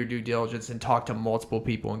need to do your due diligence and talk to multiple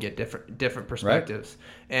people and get different perspectives.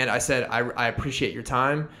 Right. And I said, I appreciate your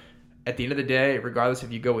time. At the end of the day, regardless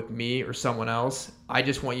if you go with me or someone else, I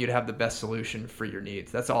just want you to have the best solution for your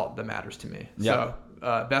needs. That's all that matters to me. Yeah.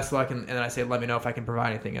 So best luck. And then I say, let me know if I can provide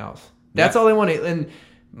anything else. That's all they want. And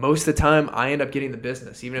most of the time I end up getting the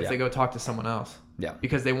business, even if they go talk to someone else. Yeah.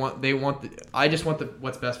 Because I just want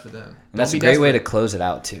what's best for them. And that's a great way to close it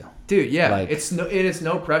out too. Dude, yeah. It is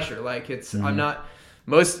no pressure. I'm not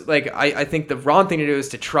I think the wrong thing to do is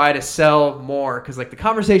to try to sell more because the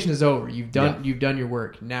conversation is over. You've done your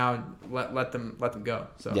work. Now let them go.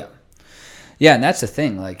 So yeah, and that's the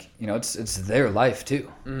thing. It's their life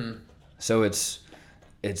too. So it's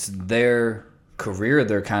their career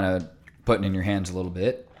they're kind of putting in your hands a little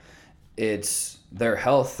bit. It's their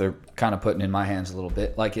health they're kind of putting in my hands a little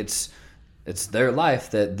bit. Like it's their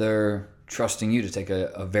life that they're trusting you to take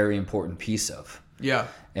a very important piece of. Yeah.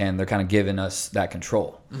 And they're kind of giving us that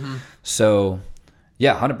control. So,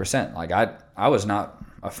 yeah, 100%. Like I was not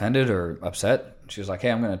offended or upset. She was like,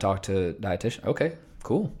 hey, I'm going to talk to a dietitian. Okay,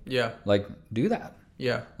 cool. Yeah. Like, do that.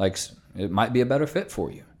 Yeah. Like, it might be a better fit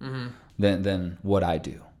for you than what I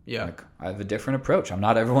do. Yeah. Like, I have a different approach. I'm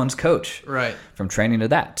not everyone's coach. Right. From training to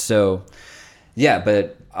that. So, yeah,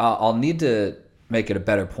 but I'll need to make it a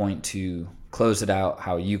better point to close it out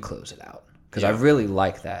how you close it out. Because I really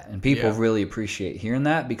like that. And people really appreciate hearing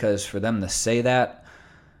that, because for them to say that,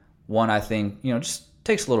 one, I think, just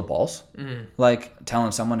takes a little balls. Like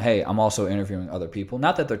telling someone, hey, I'm also interviewing other people.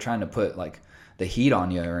 Not that they're trying to put like the heat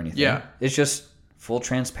on you or anything. Yeah. It's just full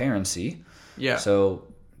transparency. Yeah. So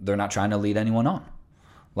they're not trying to lead anyone on.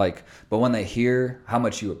 Like, but when they hear how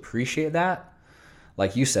much you appreciate that,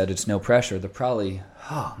 like you said, it's no pressure. They're probably,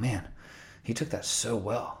 oh man, he took that so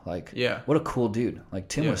well. Like, what a cool dude. Like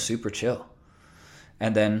Tim was super chill.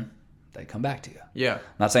 And then they come back to you. Yeah. I'm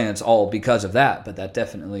not saying it's all because of that, but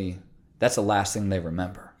that's the last thing they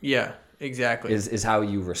remember. Yeah, exactly. Is how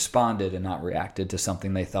you responded and not reacted to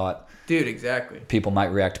something they thought people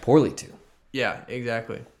might react poorly to. Yeah,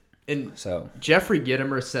 exactly. And so Jeffrey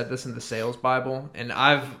Gitomer said this in the Sales Bible, and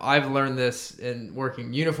I've learned this in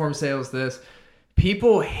working uniform sales.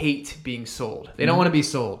 People hate being sold. They don't want to be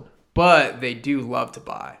sold, but they do love to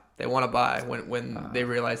buy. They want to buy when they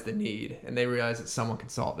realize the need, and they realize that someone can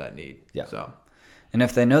solve that need. Yeah. So, and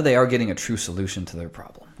if they know they are getting a true solution to their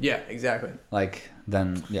problem. Yeah, exactly. Like,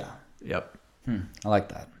 then, yeah. Yep. I like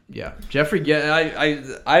that. Yeah. Jeffrey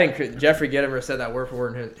Gitomer said that word for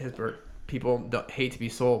word in his book. People don't hate to be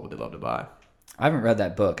sold, but they love to buy. I haven't read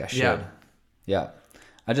that book. I should. Yeah.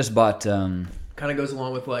 I just bought... kind of goes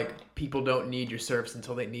along with, like, people don't need your service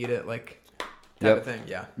until they need it, like, type of thing.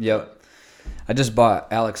 Yeah. Yep. I just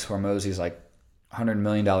bought Alex Hormozy's like $100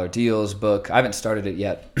 million deals book. I haven't started it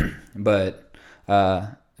yet, but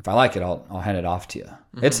if I like it, I'll hand it off to you.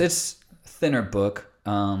 It's a thinner book.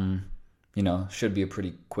 Should be a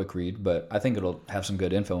pretty quick read, but I think it'll have some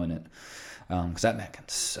good info in it, because that man can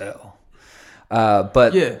sell.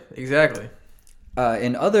 But yeah, exactly.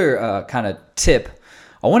 In other kind of tip,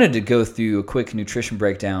 I wanted to go through a quick nutrition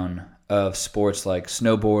breakdown of sports like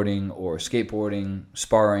snowboarding or skateboarding,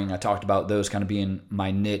 sparring. I talked about those kind of being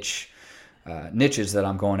my niches that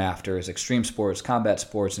I'm going after, is extreme sports, combat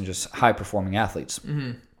sports, and just high-performing athletes.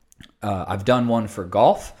 I've done one for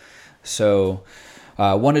golf, so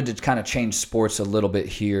I wanted to kind of change sports a little bit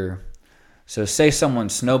here. So say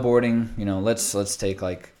someone's snowboarding, let's take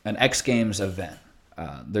like an X Games event.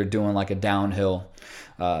 They're doing like a downhill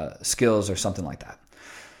skills or something like that.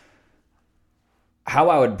 How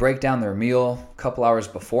I would break down their meal a couple hours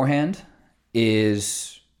beforehand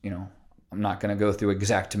is, I'm not going to go through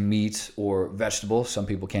exact meat or vegetables. Some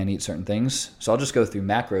people can't eat certain things. So I'll just go through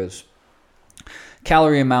macros.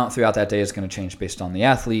 Calorie amount throughout that day is going to change based on the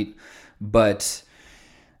athlete. But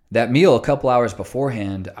that meal a couple hours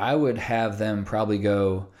beforehand, I would have them probably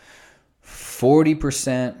go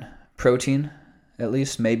 40% protein, at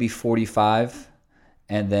least, maybe 45,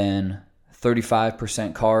 and then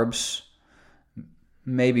 35% carbs,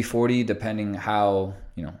 maybe 40, depending how,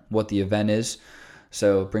 what the event is.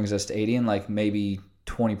 So it brings us to 80, and like maybe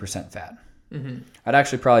 20% fat. I'd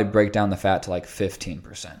actually probably break down the fat to like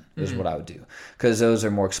 15% is what I would do, because those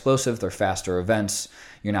are more explosive. They're faster events.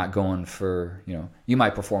 You're not going for, you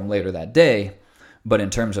might perform later that day, but in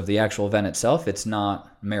terms of the actual event itself, it's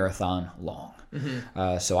not marathon long.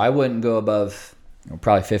 So I wouldn't go above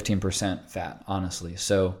probably 15% fat, honestly.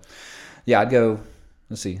 So yeah, I'd go,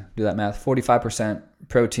 let's see, do that math, 45%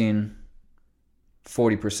 protein,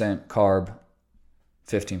 40% carb,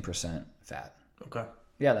 15% fat. Okay.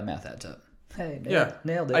 Yeah, that math adds up. Hey,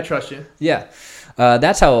 nailed it. I trust you. Yeah.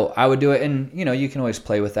 That's how I would do it. And, you can always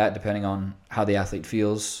play with that depending on how the athlete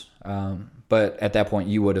feels. But at that point,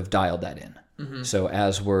 you would have dialed that in. So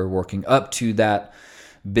as we're working up to that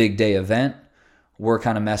big day event, we're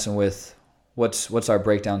kind of messing with what's our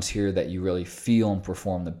breakdowns here that you really feel and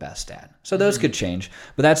perform the best at. So those could change.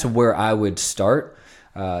 But that's where I would start.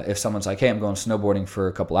 If someone's like, hey, I'm going snowboarding for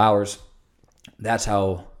a couple hours, that's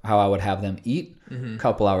how I would have them eat a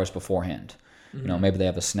couple hours beforehand. Maybe they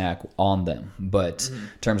have a snack on them. But in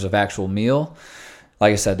terms of actual meal,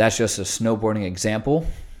 like I said, that's just a snowboarding example.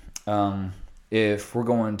 If we're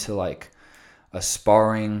going to like a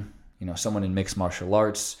sparring, someone in mixed martial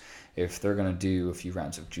arts, if they're going to do a few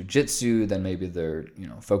rounds of jiu-jitsu, then maybe they're,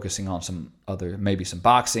 focusing on some other, maybe some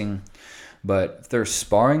boxing. But if they're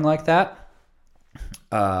sparring like that,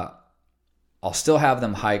 I'll still have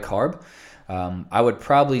them high carb. I would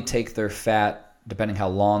probably take their fat, depending how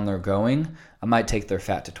long they're going, I might take their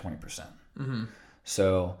fat to 20%. Mm-hmm.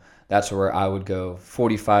 So that's where I would go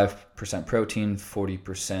 45% protein,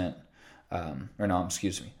 40%,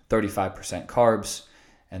 35% carbs,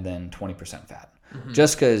 and then 20% fat. Mm-hmm.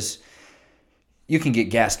 Just because you can get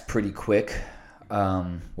gassed pretty quick,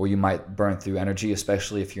 where you might burn through energy,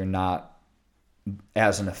 especially if you're not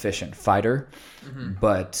as an efficient fighter. Mm-hmm.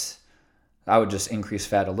 But I would just increase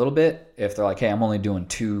fat a little bit. If they're like, hey, I'm only doing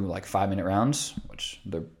 2 5-minute rounds, which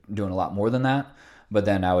they're doing a lot more than that, but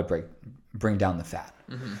then I would bring down the fat.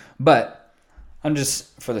 Mm-hmm. But I'm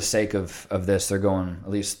just, for the sake of this, they're going at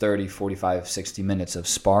least 30, 45, 60 minutes of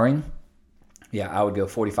sparring. Yeah, I would go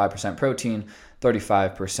 45% protein,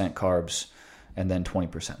 35% carbs, and then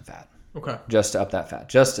 20% fat. Okay. Just to up that fat,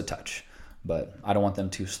 just a touch. But I don't want them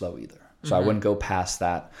too slow either. So I wouldn't go past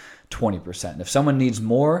that 20%. If someone needs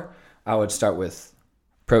more, I would start with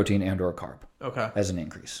protein and or carb. Okay. As an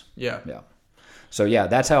increase. Yeah. Yeah. So yeah,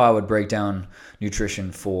 that's how I would break down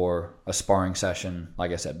nutrition for a sparring session.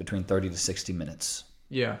 Like I said, between 30 to 60 minutes.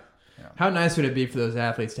 Yeah. How nice would it be for those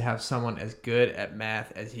athletes to have someone as good at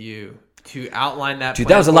math as you to outline that? Dude,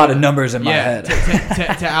 that was a lot of numbers in my head.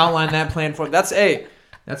 to outline that plan for them.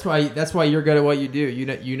 That's why you're good at what you do.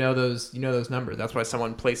 You know those numbers. That's why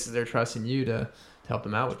someone places their trust in you to help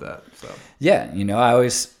them out with that. So yeah, I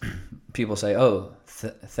always, people say, oh,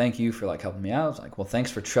 thank you for helping me out. I was like, well, thanks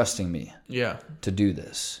for trusting me. Yeah. To do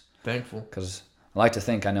this. Thankful. Because I like to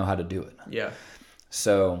think I know how to do it. Yeah.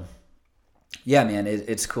 So yeah, man,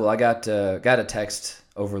 it's cool. I got a text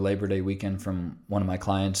over Labor Day weekend from one of my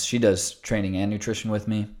clients. She does training and nutrition with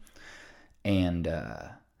me, and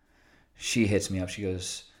she hits me up. She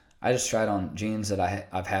goes, I just tried on jeans that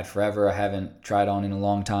I've had forever. I haven't tried on in a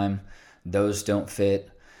long time. Those don't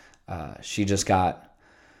fit. She just got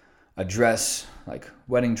a dress,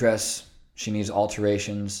 wedding dress. She needs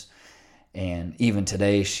alterations. And even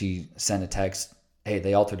today she sent a text, hey,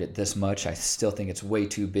 they altered it this much. I still think it's way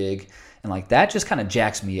too big. And that just kind of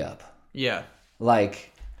jacks me up. Yeah.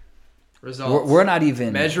 Results. We're not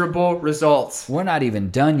even... Measurable results. We're not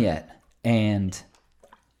even done yet. And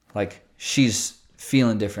she's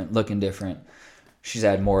feeling different, looking different. She's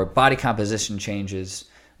had more body composition changes,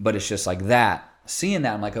 but it's just that. Seeing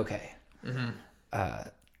that, I'm like, okay. Mm-hmm.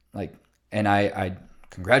 And I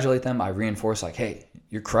congratulate them. I reinforce hey,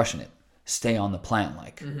 you're crushing it. Stay on the plan.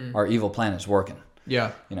 Our evil plan is working.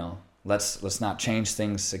 Yeah. Let's not change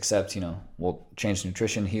things except, we'll change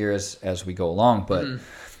nutrition here as we go along. But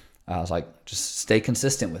I was just stay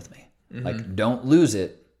consistent with me. Mm-hmm. Don't lose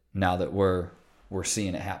it now that we're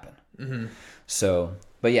seeing it happen. Mm-hmm. So,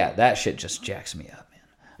 but yeah, that shit just jacks me up, man.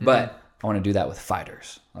 Mm-hmm. But I want to do that with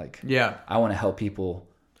fighters. Yeah, I want to help people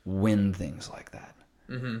win things like that,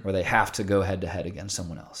 where they have to go head to head against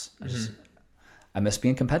someone else. I miss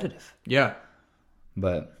being competitive. Yeah,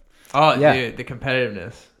 but yeah, dude, the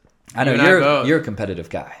competitiveness. I know you're a competitive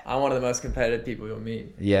guy. I'm one of the most competitive people you'll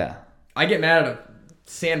meet. Yeah, I get mad at a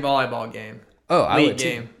sand volleyball game. Oh, I would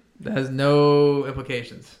game too. That has no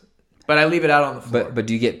implications, but I leave it out on the floor. But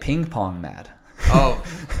do you get ping pong mad? Oh,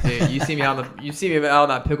 dude, you see me out on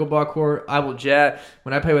that pickleball court, I will jet.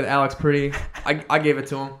 When I play with Alex Pretty, I gave it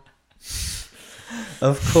to him.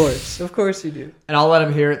 Of course you do. And I'll let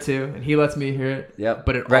him hear it too, and he lets me hear it. Yep.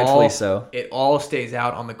 But rightfully so. It all stays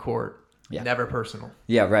out on the court. Yeah. Never personal.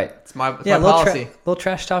 Yeah, right. It's my policy. Little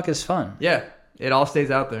trash talk is fun. Yeah, it all stays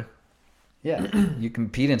out there. Yeah, you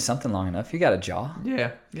compete in something long enough, you got a jaw.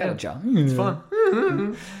 Yeah, got a jaw. It's fun.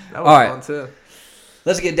 That was all right. fun too.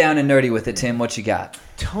 Let's get down and nerdy with it, Tim. What you got?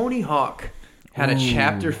 Tony Hawk had a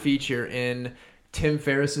chapter feature in Tim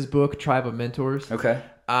Ferriss's book, Tribe of Mentors. Okay.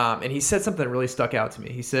 And he said something that really stuck out to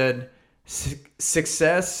me. He said,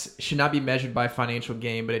 success should not be measured by financial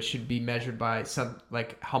gain, but it should be measured by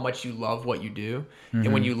how much you love what you do. Mm-hmm.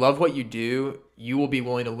 And when you love what you do, you will be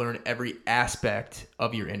willing to learn every aspect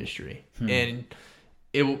of your industry. And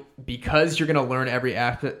because you're going to learn every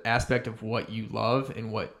aspect of what you love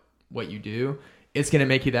and what you do, it's going to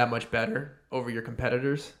make you that much better over your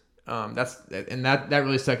competitors. That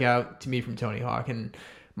really stuck out to me from Tony Hawk. And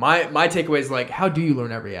my takeaway is how do you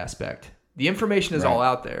learn every aspect? The information is all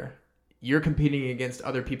out there. You're competing against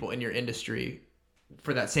other people in your industry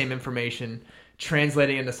for that same information,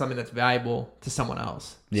 translating into something that's valuable to someone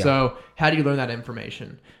else. Yeah. So how do you learn that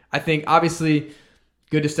information? I think obviously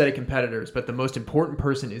good to study competitors, but the most important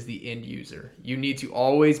person is the end user. You need to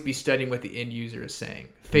always be studying what the end user is saying.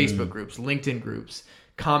 Facebook groups, LinkedIn groups,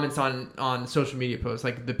 comments on social media posts,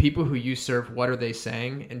 the people who you serve, what are they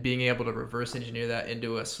saying, and being able to reverse engineer that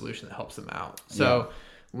into a solution that helps them out. So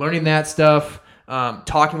learning that stuff,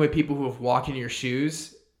 talking with people who have walked in your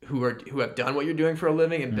shoes, who have done what you're doing for a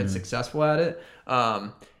living and been successful at it.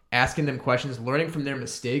 Asking them questions, learning from their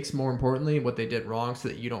mistakes, more importantly, what they did wrong so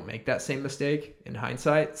that you don't make that same mistake in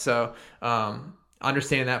hindsight. So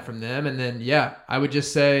understanding that from them. And then, yeah, I would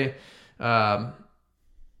just say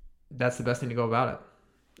that's the best thing to go about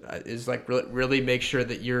it. Is like really make sure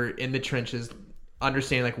that you're in the trenches,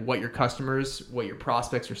 understanding like what your customers, what your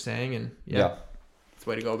prospects are saying. And that's the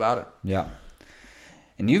way to go about it. Yeah.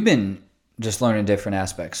 And you've been just learning different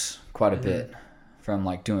aspects quite a bit, from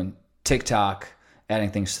like doing TikTok, adding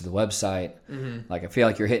things to the website. Like I feel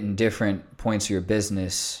like you're hitting different points of your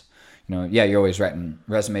business. You know, yeah, you're always writing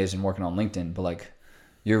resumes and working on LinkedIn, but like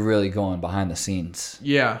you're really going behind the scenes.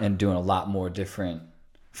 Yeah. And doing a lot more different,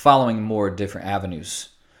 following more different avenues.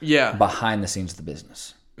 Yeah. Behind the scenes of the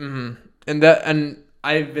business. And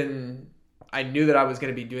I knew that I was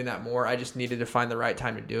going to be doing that more. I just needed to find the right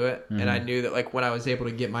time to do it. And I knew that like when I was able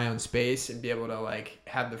to get my own space and be able to like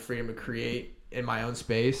have the freedom to create in my own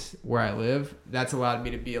space where I live, that's allowed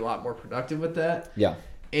me to be a lot more productive with that. Yeah.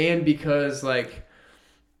 And because I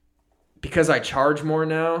charge more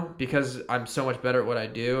now, because I'm so much better at what I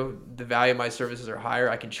do, the value of my services are higher,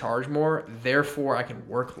 I can charge more, therefore I can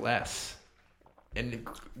work less. And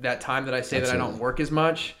that time that I say that I don't work as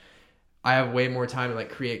much, I have way more time to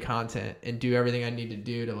like create content and do everything I need to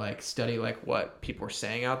do to like study like what people are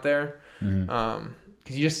saying out there. Cause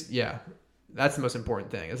you just, that's the most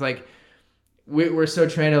important thing. It's like, we're so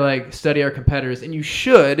trained to like study our competitors, and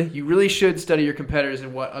you really should study your competitors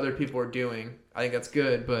and what other people are doing. I think that's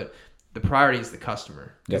good, but the priority is the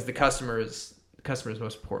customer, because the customer is the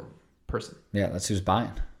most important person. Yeah, that's who's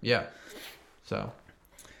buying. Yeah. So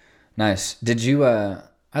nice. Did you? I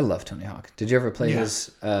love Tony Hawk. Did you ever play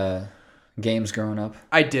his games growing up?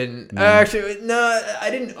 I didn't. Actually, no, I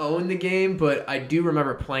didn't own the game, but I do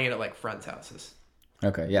remember playing it at like friends' houses.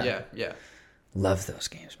 Okay. Yeah. Yeah. Love those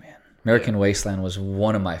games, man. American Wasteland was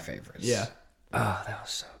one of my favorites. Yeah. Oh, that was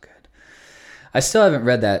so good. I still haven't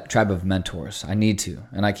read that Tribe of Mentors. I need to.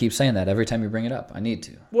 And I keep saying that every time you bring it up. I need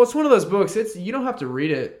to. Well, it's one of those books. You don't have to read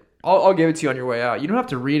it. I'll give it to you on your way out. You don't have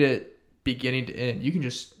to read it beginning to end. You can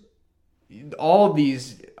just, all of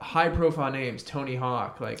these high profile names, Tony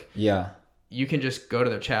Hawk, like, you can just go to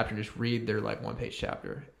their chapter and just read their like 1-page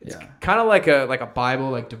chapter. It's kind of like a Bible,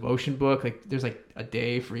 like devotion book. Like there's like a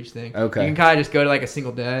day for each thing. Okay. You can kind of just go to like a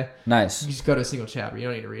single day. Nice. You just go to a single chapter. You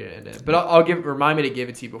don't need to read it end. But remind me to give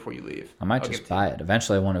it to you before you leave. I might just buy it.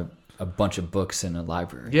 Eventually I want a bunch of books in a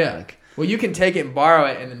library. Yeah. Well, you can take it and borrow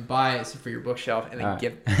it and then buy it for your bookshelf and then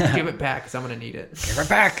give it back because I'm going to need it. Give it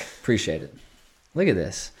back. Appreciate it. Look at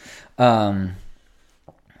this. I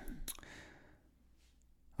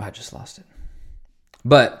just lost it.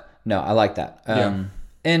 But no, I like that.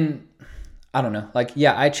 And I don't know, like,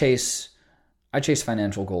 I chase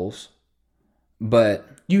financial goals, but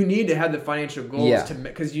you need to have the financial goals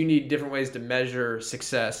because you need different ways to measure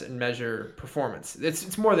success and measure performance.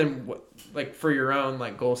 It's more than like for your own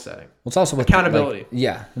like goal setting. Well, it's also accountability.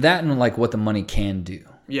 That and like what the money can do.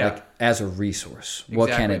 Like as a resource, what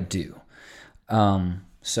can it do?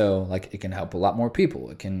 So like it can help a lot more people.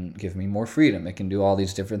 It can give me more freedom. It can do all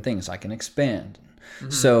these different things. I can expand.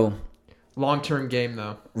 So long-term game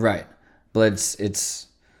though. Right. But it's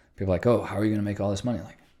people are like, oh, how are you going to make all this money?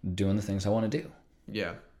 Like doing the things I want to do.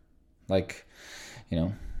 Yeah. Like,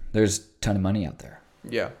 there's a ton of money out there.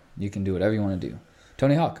 Yeah. You can do whatever you want to do.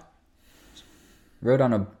 Tony Hawk rode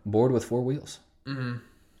on a board with 4 wheels.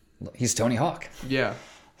 He's Tony Hawk. Yeah.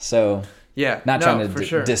 So not trying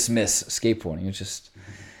to dismiss skateboarding. It's just,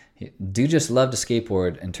 dude just loved to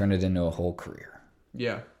skateboard and turn it into a whole career.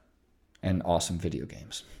 Yeah. And awesome video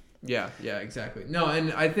games. Yeah, exactly. No,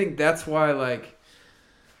 and I think that's why, like,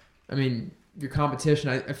 I mean, your competition,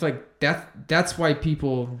 I feel like that's why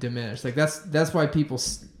people diminish. Like, that's why people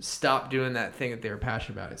stop doing that thing that they were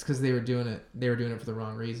passionate about. It's because they were doing it for the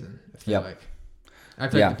wrong reason. I feel like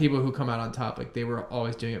the people who come out on top, like, they were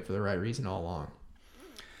always doing it for the right reason all along.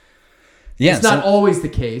 Yeah, it's not always the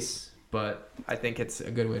case, but I think it's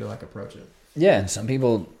a good way to like approach it. Yeah, and some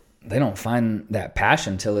people, they don't find that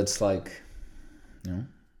passion till it's like,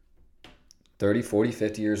 30, 40,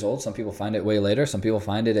 50 years old. Some people find it way later. Some people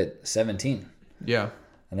find it at 17. Yeah.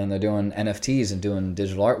 And then they're doing NFTs and doing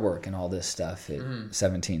digital artwork and all this stuff at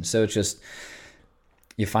 17. So it's just,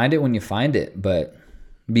 you find it when you find it, but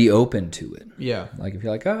be open to it. Yeah. Like if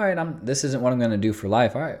you're like, all right, this isn't what I'm going to do for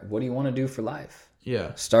life. All right, what do you want to do for life?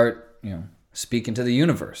 Yeah. Start, speaking to the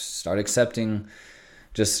universe. Start accepting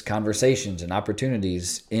just conversations and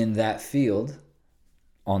opportunities in that field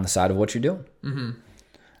on the side of what you're doing. And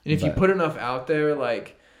if you put enough out there,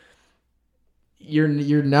 like, you're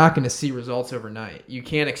not going to see results overnight. You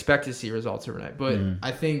can't expect to see results overnight. But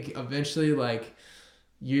I think eventually, like,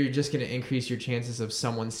 you're just going to increase your chances of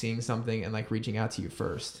someone seeing something and like reaching out to you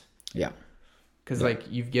first. Yeah. Because like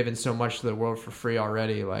you've given so much to the world for free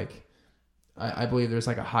already. Like, I believe there's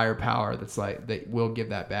like a higher power that's like that will give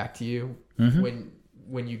that back to you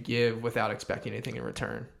when you give without expecting anything in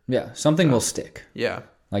return. Yeah. Something will stick. Yeah.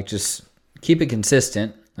 Like, just keep it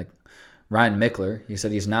consistent. Like Ryan Mickler, he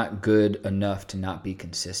said he's not good enough to not be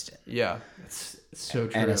consistent. Yeah. It's so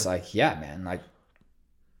true. And it's like, yeah, man, like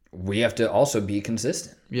we have to also be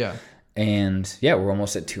consistent. Yeah. And yeah, we're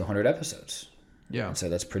almost at 200 episodes. Yeah. And so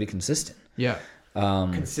that's pretty consistent. Yeah.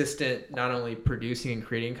 Consistent, not only producing and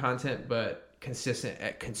creating content, but consistent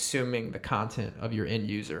at consuming the content of your end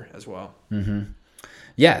user as well. Mm-hmm.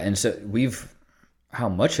 Yeah. And so how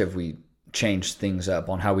much have we changed things up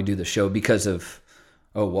on how we do the show because of,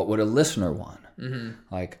 what would a listener want? Mm-hmm.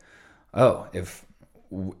 Like,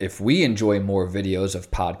 if we enjoy more videos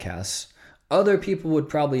of podcasts, other people would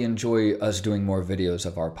probably enjoy us doing more videos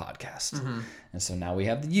of our podcast. Mm-hmm. And so now we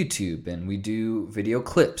have the YouTube and we do video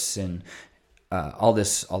clips and all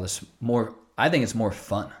this more. I think it's more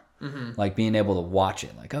fun, like being able to watch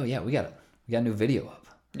it. Like, oh yeah, we got a new video up.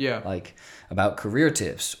 Yeah, like about career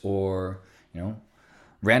tips or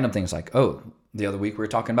random things like the other week we were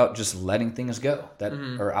talking about just letting things go that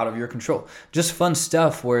are out of your control. Just fun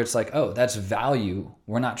stuff where it's like, that's value.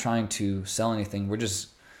 We're not trying to sell anything. We're just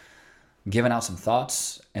giving out some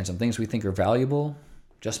thoughts and some things we think are valuable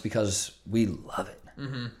just because we love it.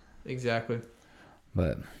 Mm-hmm. Exactly.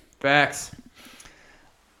 But facts.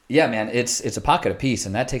 Yeah, man, it's a pocket of peace,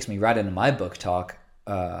 and that takes me right into my book talk,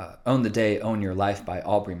 Own the Day, Own Your Life by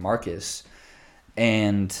Aubrey Marcus.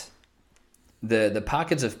 And the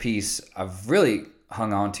pockets of peace I've really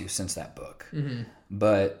hung on to since that book. Mm-hmm.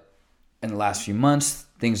 But in the last few months,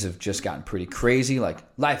 things have just gotten pretty crazy. Like,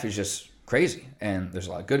 life is just crazy, and there's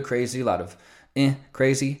a lot of good crazy, a lot of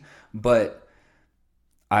crazy. But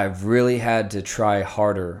I've really had to try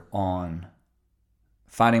harder on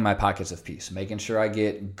finding my pockets of peace, making sure I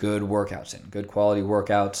get good workouts in, good quality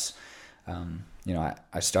workouts.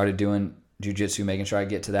 I started doing jiu-jitsu, making sure I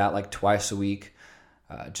get to that like twice a week,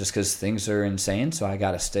 just because things are insane. So I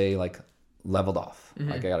got to stay like leveled off. Mm-hmm.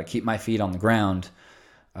 Like, I got to keep my feet on the ground.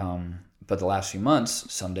 But the last few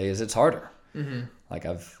months, some days it's harder. Mm-hmm. Like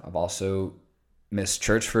I've also missed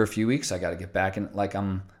church for a few weeks. I got to get back in. Like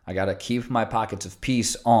I got to keep my pockets of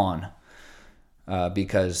peace on,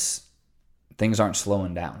 because things aren't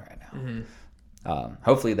slowing down right now. Mm-hmm.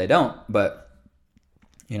 Hopefully they don't, but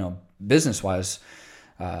business wise,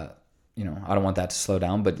 I don't want that to slow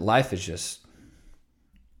down, but life is just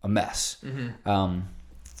a mess. Mm-hmm.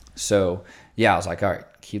 So yeah, I was like, all right,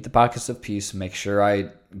 keep the pockets of peace, make sure I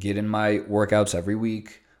get in my workouts every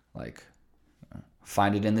week, like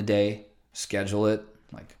find it in the day, schedule it,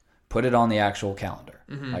 like put it on the actual calendar.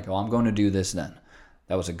 Mm-hmm. Like, I'm going to do this then.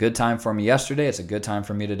 That was a good time for me yesterday. It's a good time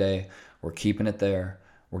for me today. We're keeping it there.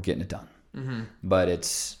 We're getting it done. Mm-hmm. But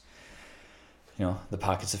it's, the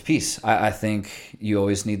pockets of peace. I think you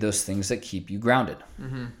always need those things that keep you grounded.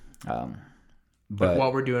 Mm-hmm. But like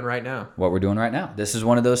what we're doing right now. What we're doing right now. This is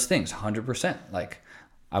one of those things, 100%. Like,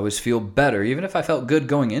 I always feel better, even if I felt good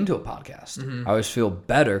going into a podcast. Mm-hmm. I always feel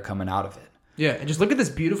better coming out of it. Yeah, and just look at this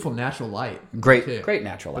beautiful natural light. Great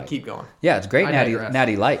natural light. But keep going. Yeah, it's great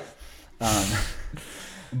natty light.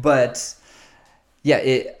 But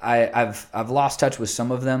yeah, I've lost touch with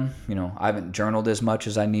some of them. I haven't journaled as much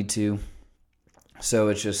as I need to, so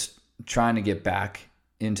it's just trying to get back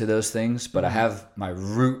into those things. But I have my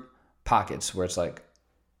root pockets where it's like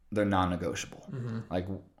they're non-negotiable. Mm-hmm. Like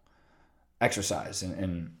exercise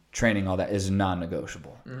and training, all that is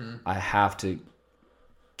non-negotiable. Mm-hmm. I have to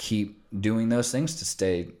keep doing those things to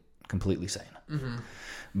stay completely sane. Mm-hmm.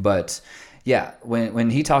 But yeah, when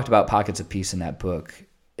he talked about pockets of peace in that book,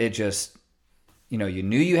 it just, you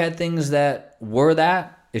knew you had things that were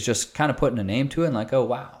that. It's just kind of putting a name to it and like, oh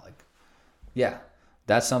wow, like, yeah,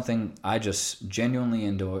 that's something I just genuinely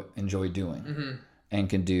enjoy doing. Mm-hmm. And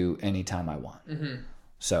can do anytime I want. Mm-hmm.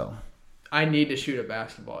 So I need to shoot a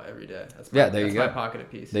basketball every day. That's my pocket of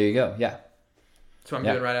peace. There you go. Yeah. So I'm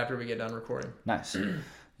doing right after we get done recording. Nice.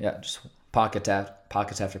 Yeah, just pockets after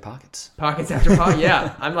pockets. Pockets after pockets.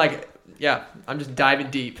 Yeah. I'm just diving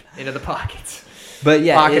deep into the pockets. But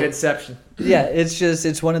yeah, pocket inception. Yeah,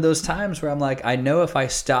 it's one of those times where I'm like, I know if I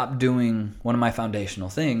stop doing one of my foundational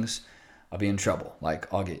things, I'll be in trouble.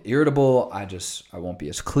 Like, I'll get irritable. I won't be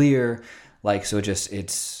as clear. Like, so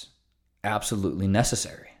it's absolutely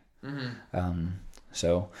necessary. Mm-hmm.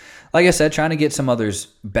 So, like I said, trying to get some others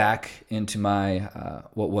back into my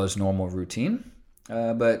what was normal routine.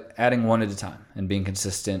 but adding one at a time and being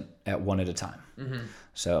consistent at one at a time.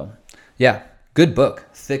 So, yeah, good book,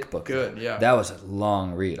 thick book. Good, yeah. That was a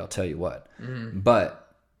long read, I'll tell you what.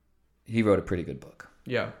 But he wrote a pretty good book.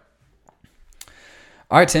 Yeah.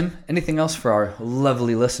 All right, Tim, anything else for our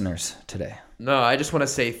lovely listeners today? No, I just want to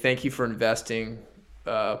say thank you for investing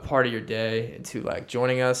part of your day into like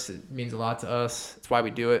joining us. It means a lot to us. It's why we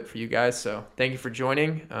do it for you guys. So thank you for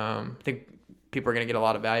joining. I think people are going to get a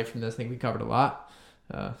lot of value from this. I think we covered a lot.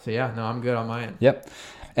 So yeah, no, I'm good on my end. Yep.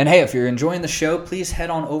 And hey, if you're enjoying the show, please head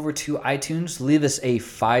on over to iTunes, leave us a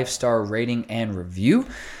 5-star rating and review.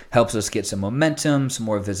 Helps us get some momentum, some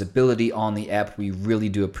more visibility on the app. We really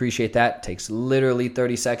do appreciate that. It takes literally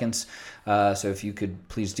 30 seconds. So if you could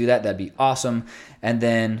please do that, that'd be awesome. And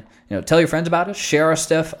then, tell your friends about us, share our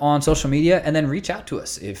stuff on social media, and then reach out to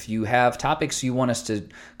us. If you have topics you want us to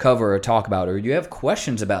cover or talk about, or you have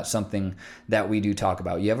questions about something that we do talk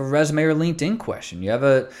about, you have a resume or LinkedIn question, you have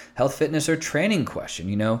a health, fitness, or training question,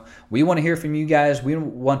 we want to hear from you guys. We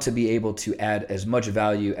want to be able to add as much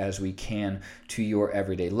value as we can to your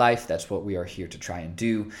everyday life. That's what we are here to try and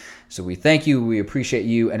do. So we thank you. We appreciate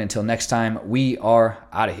you. And until next time, we are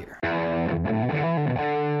out of here.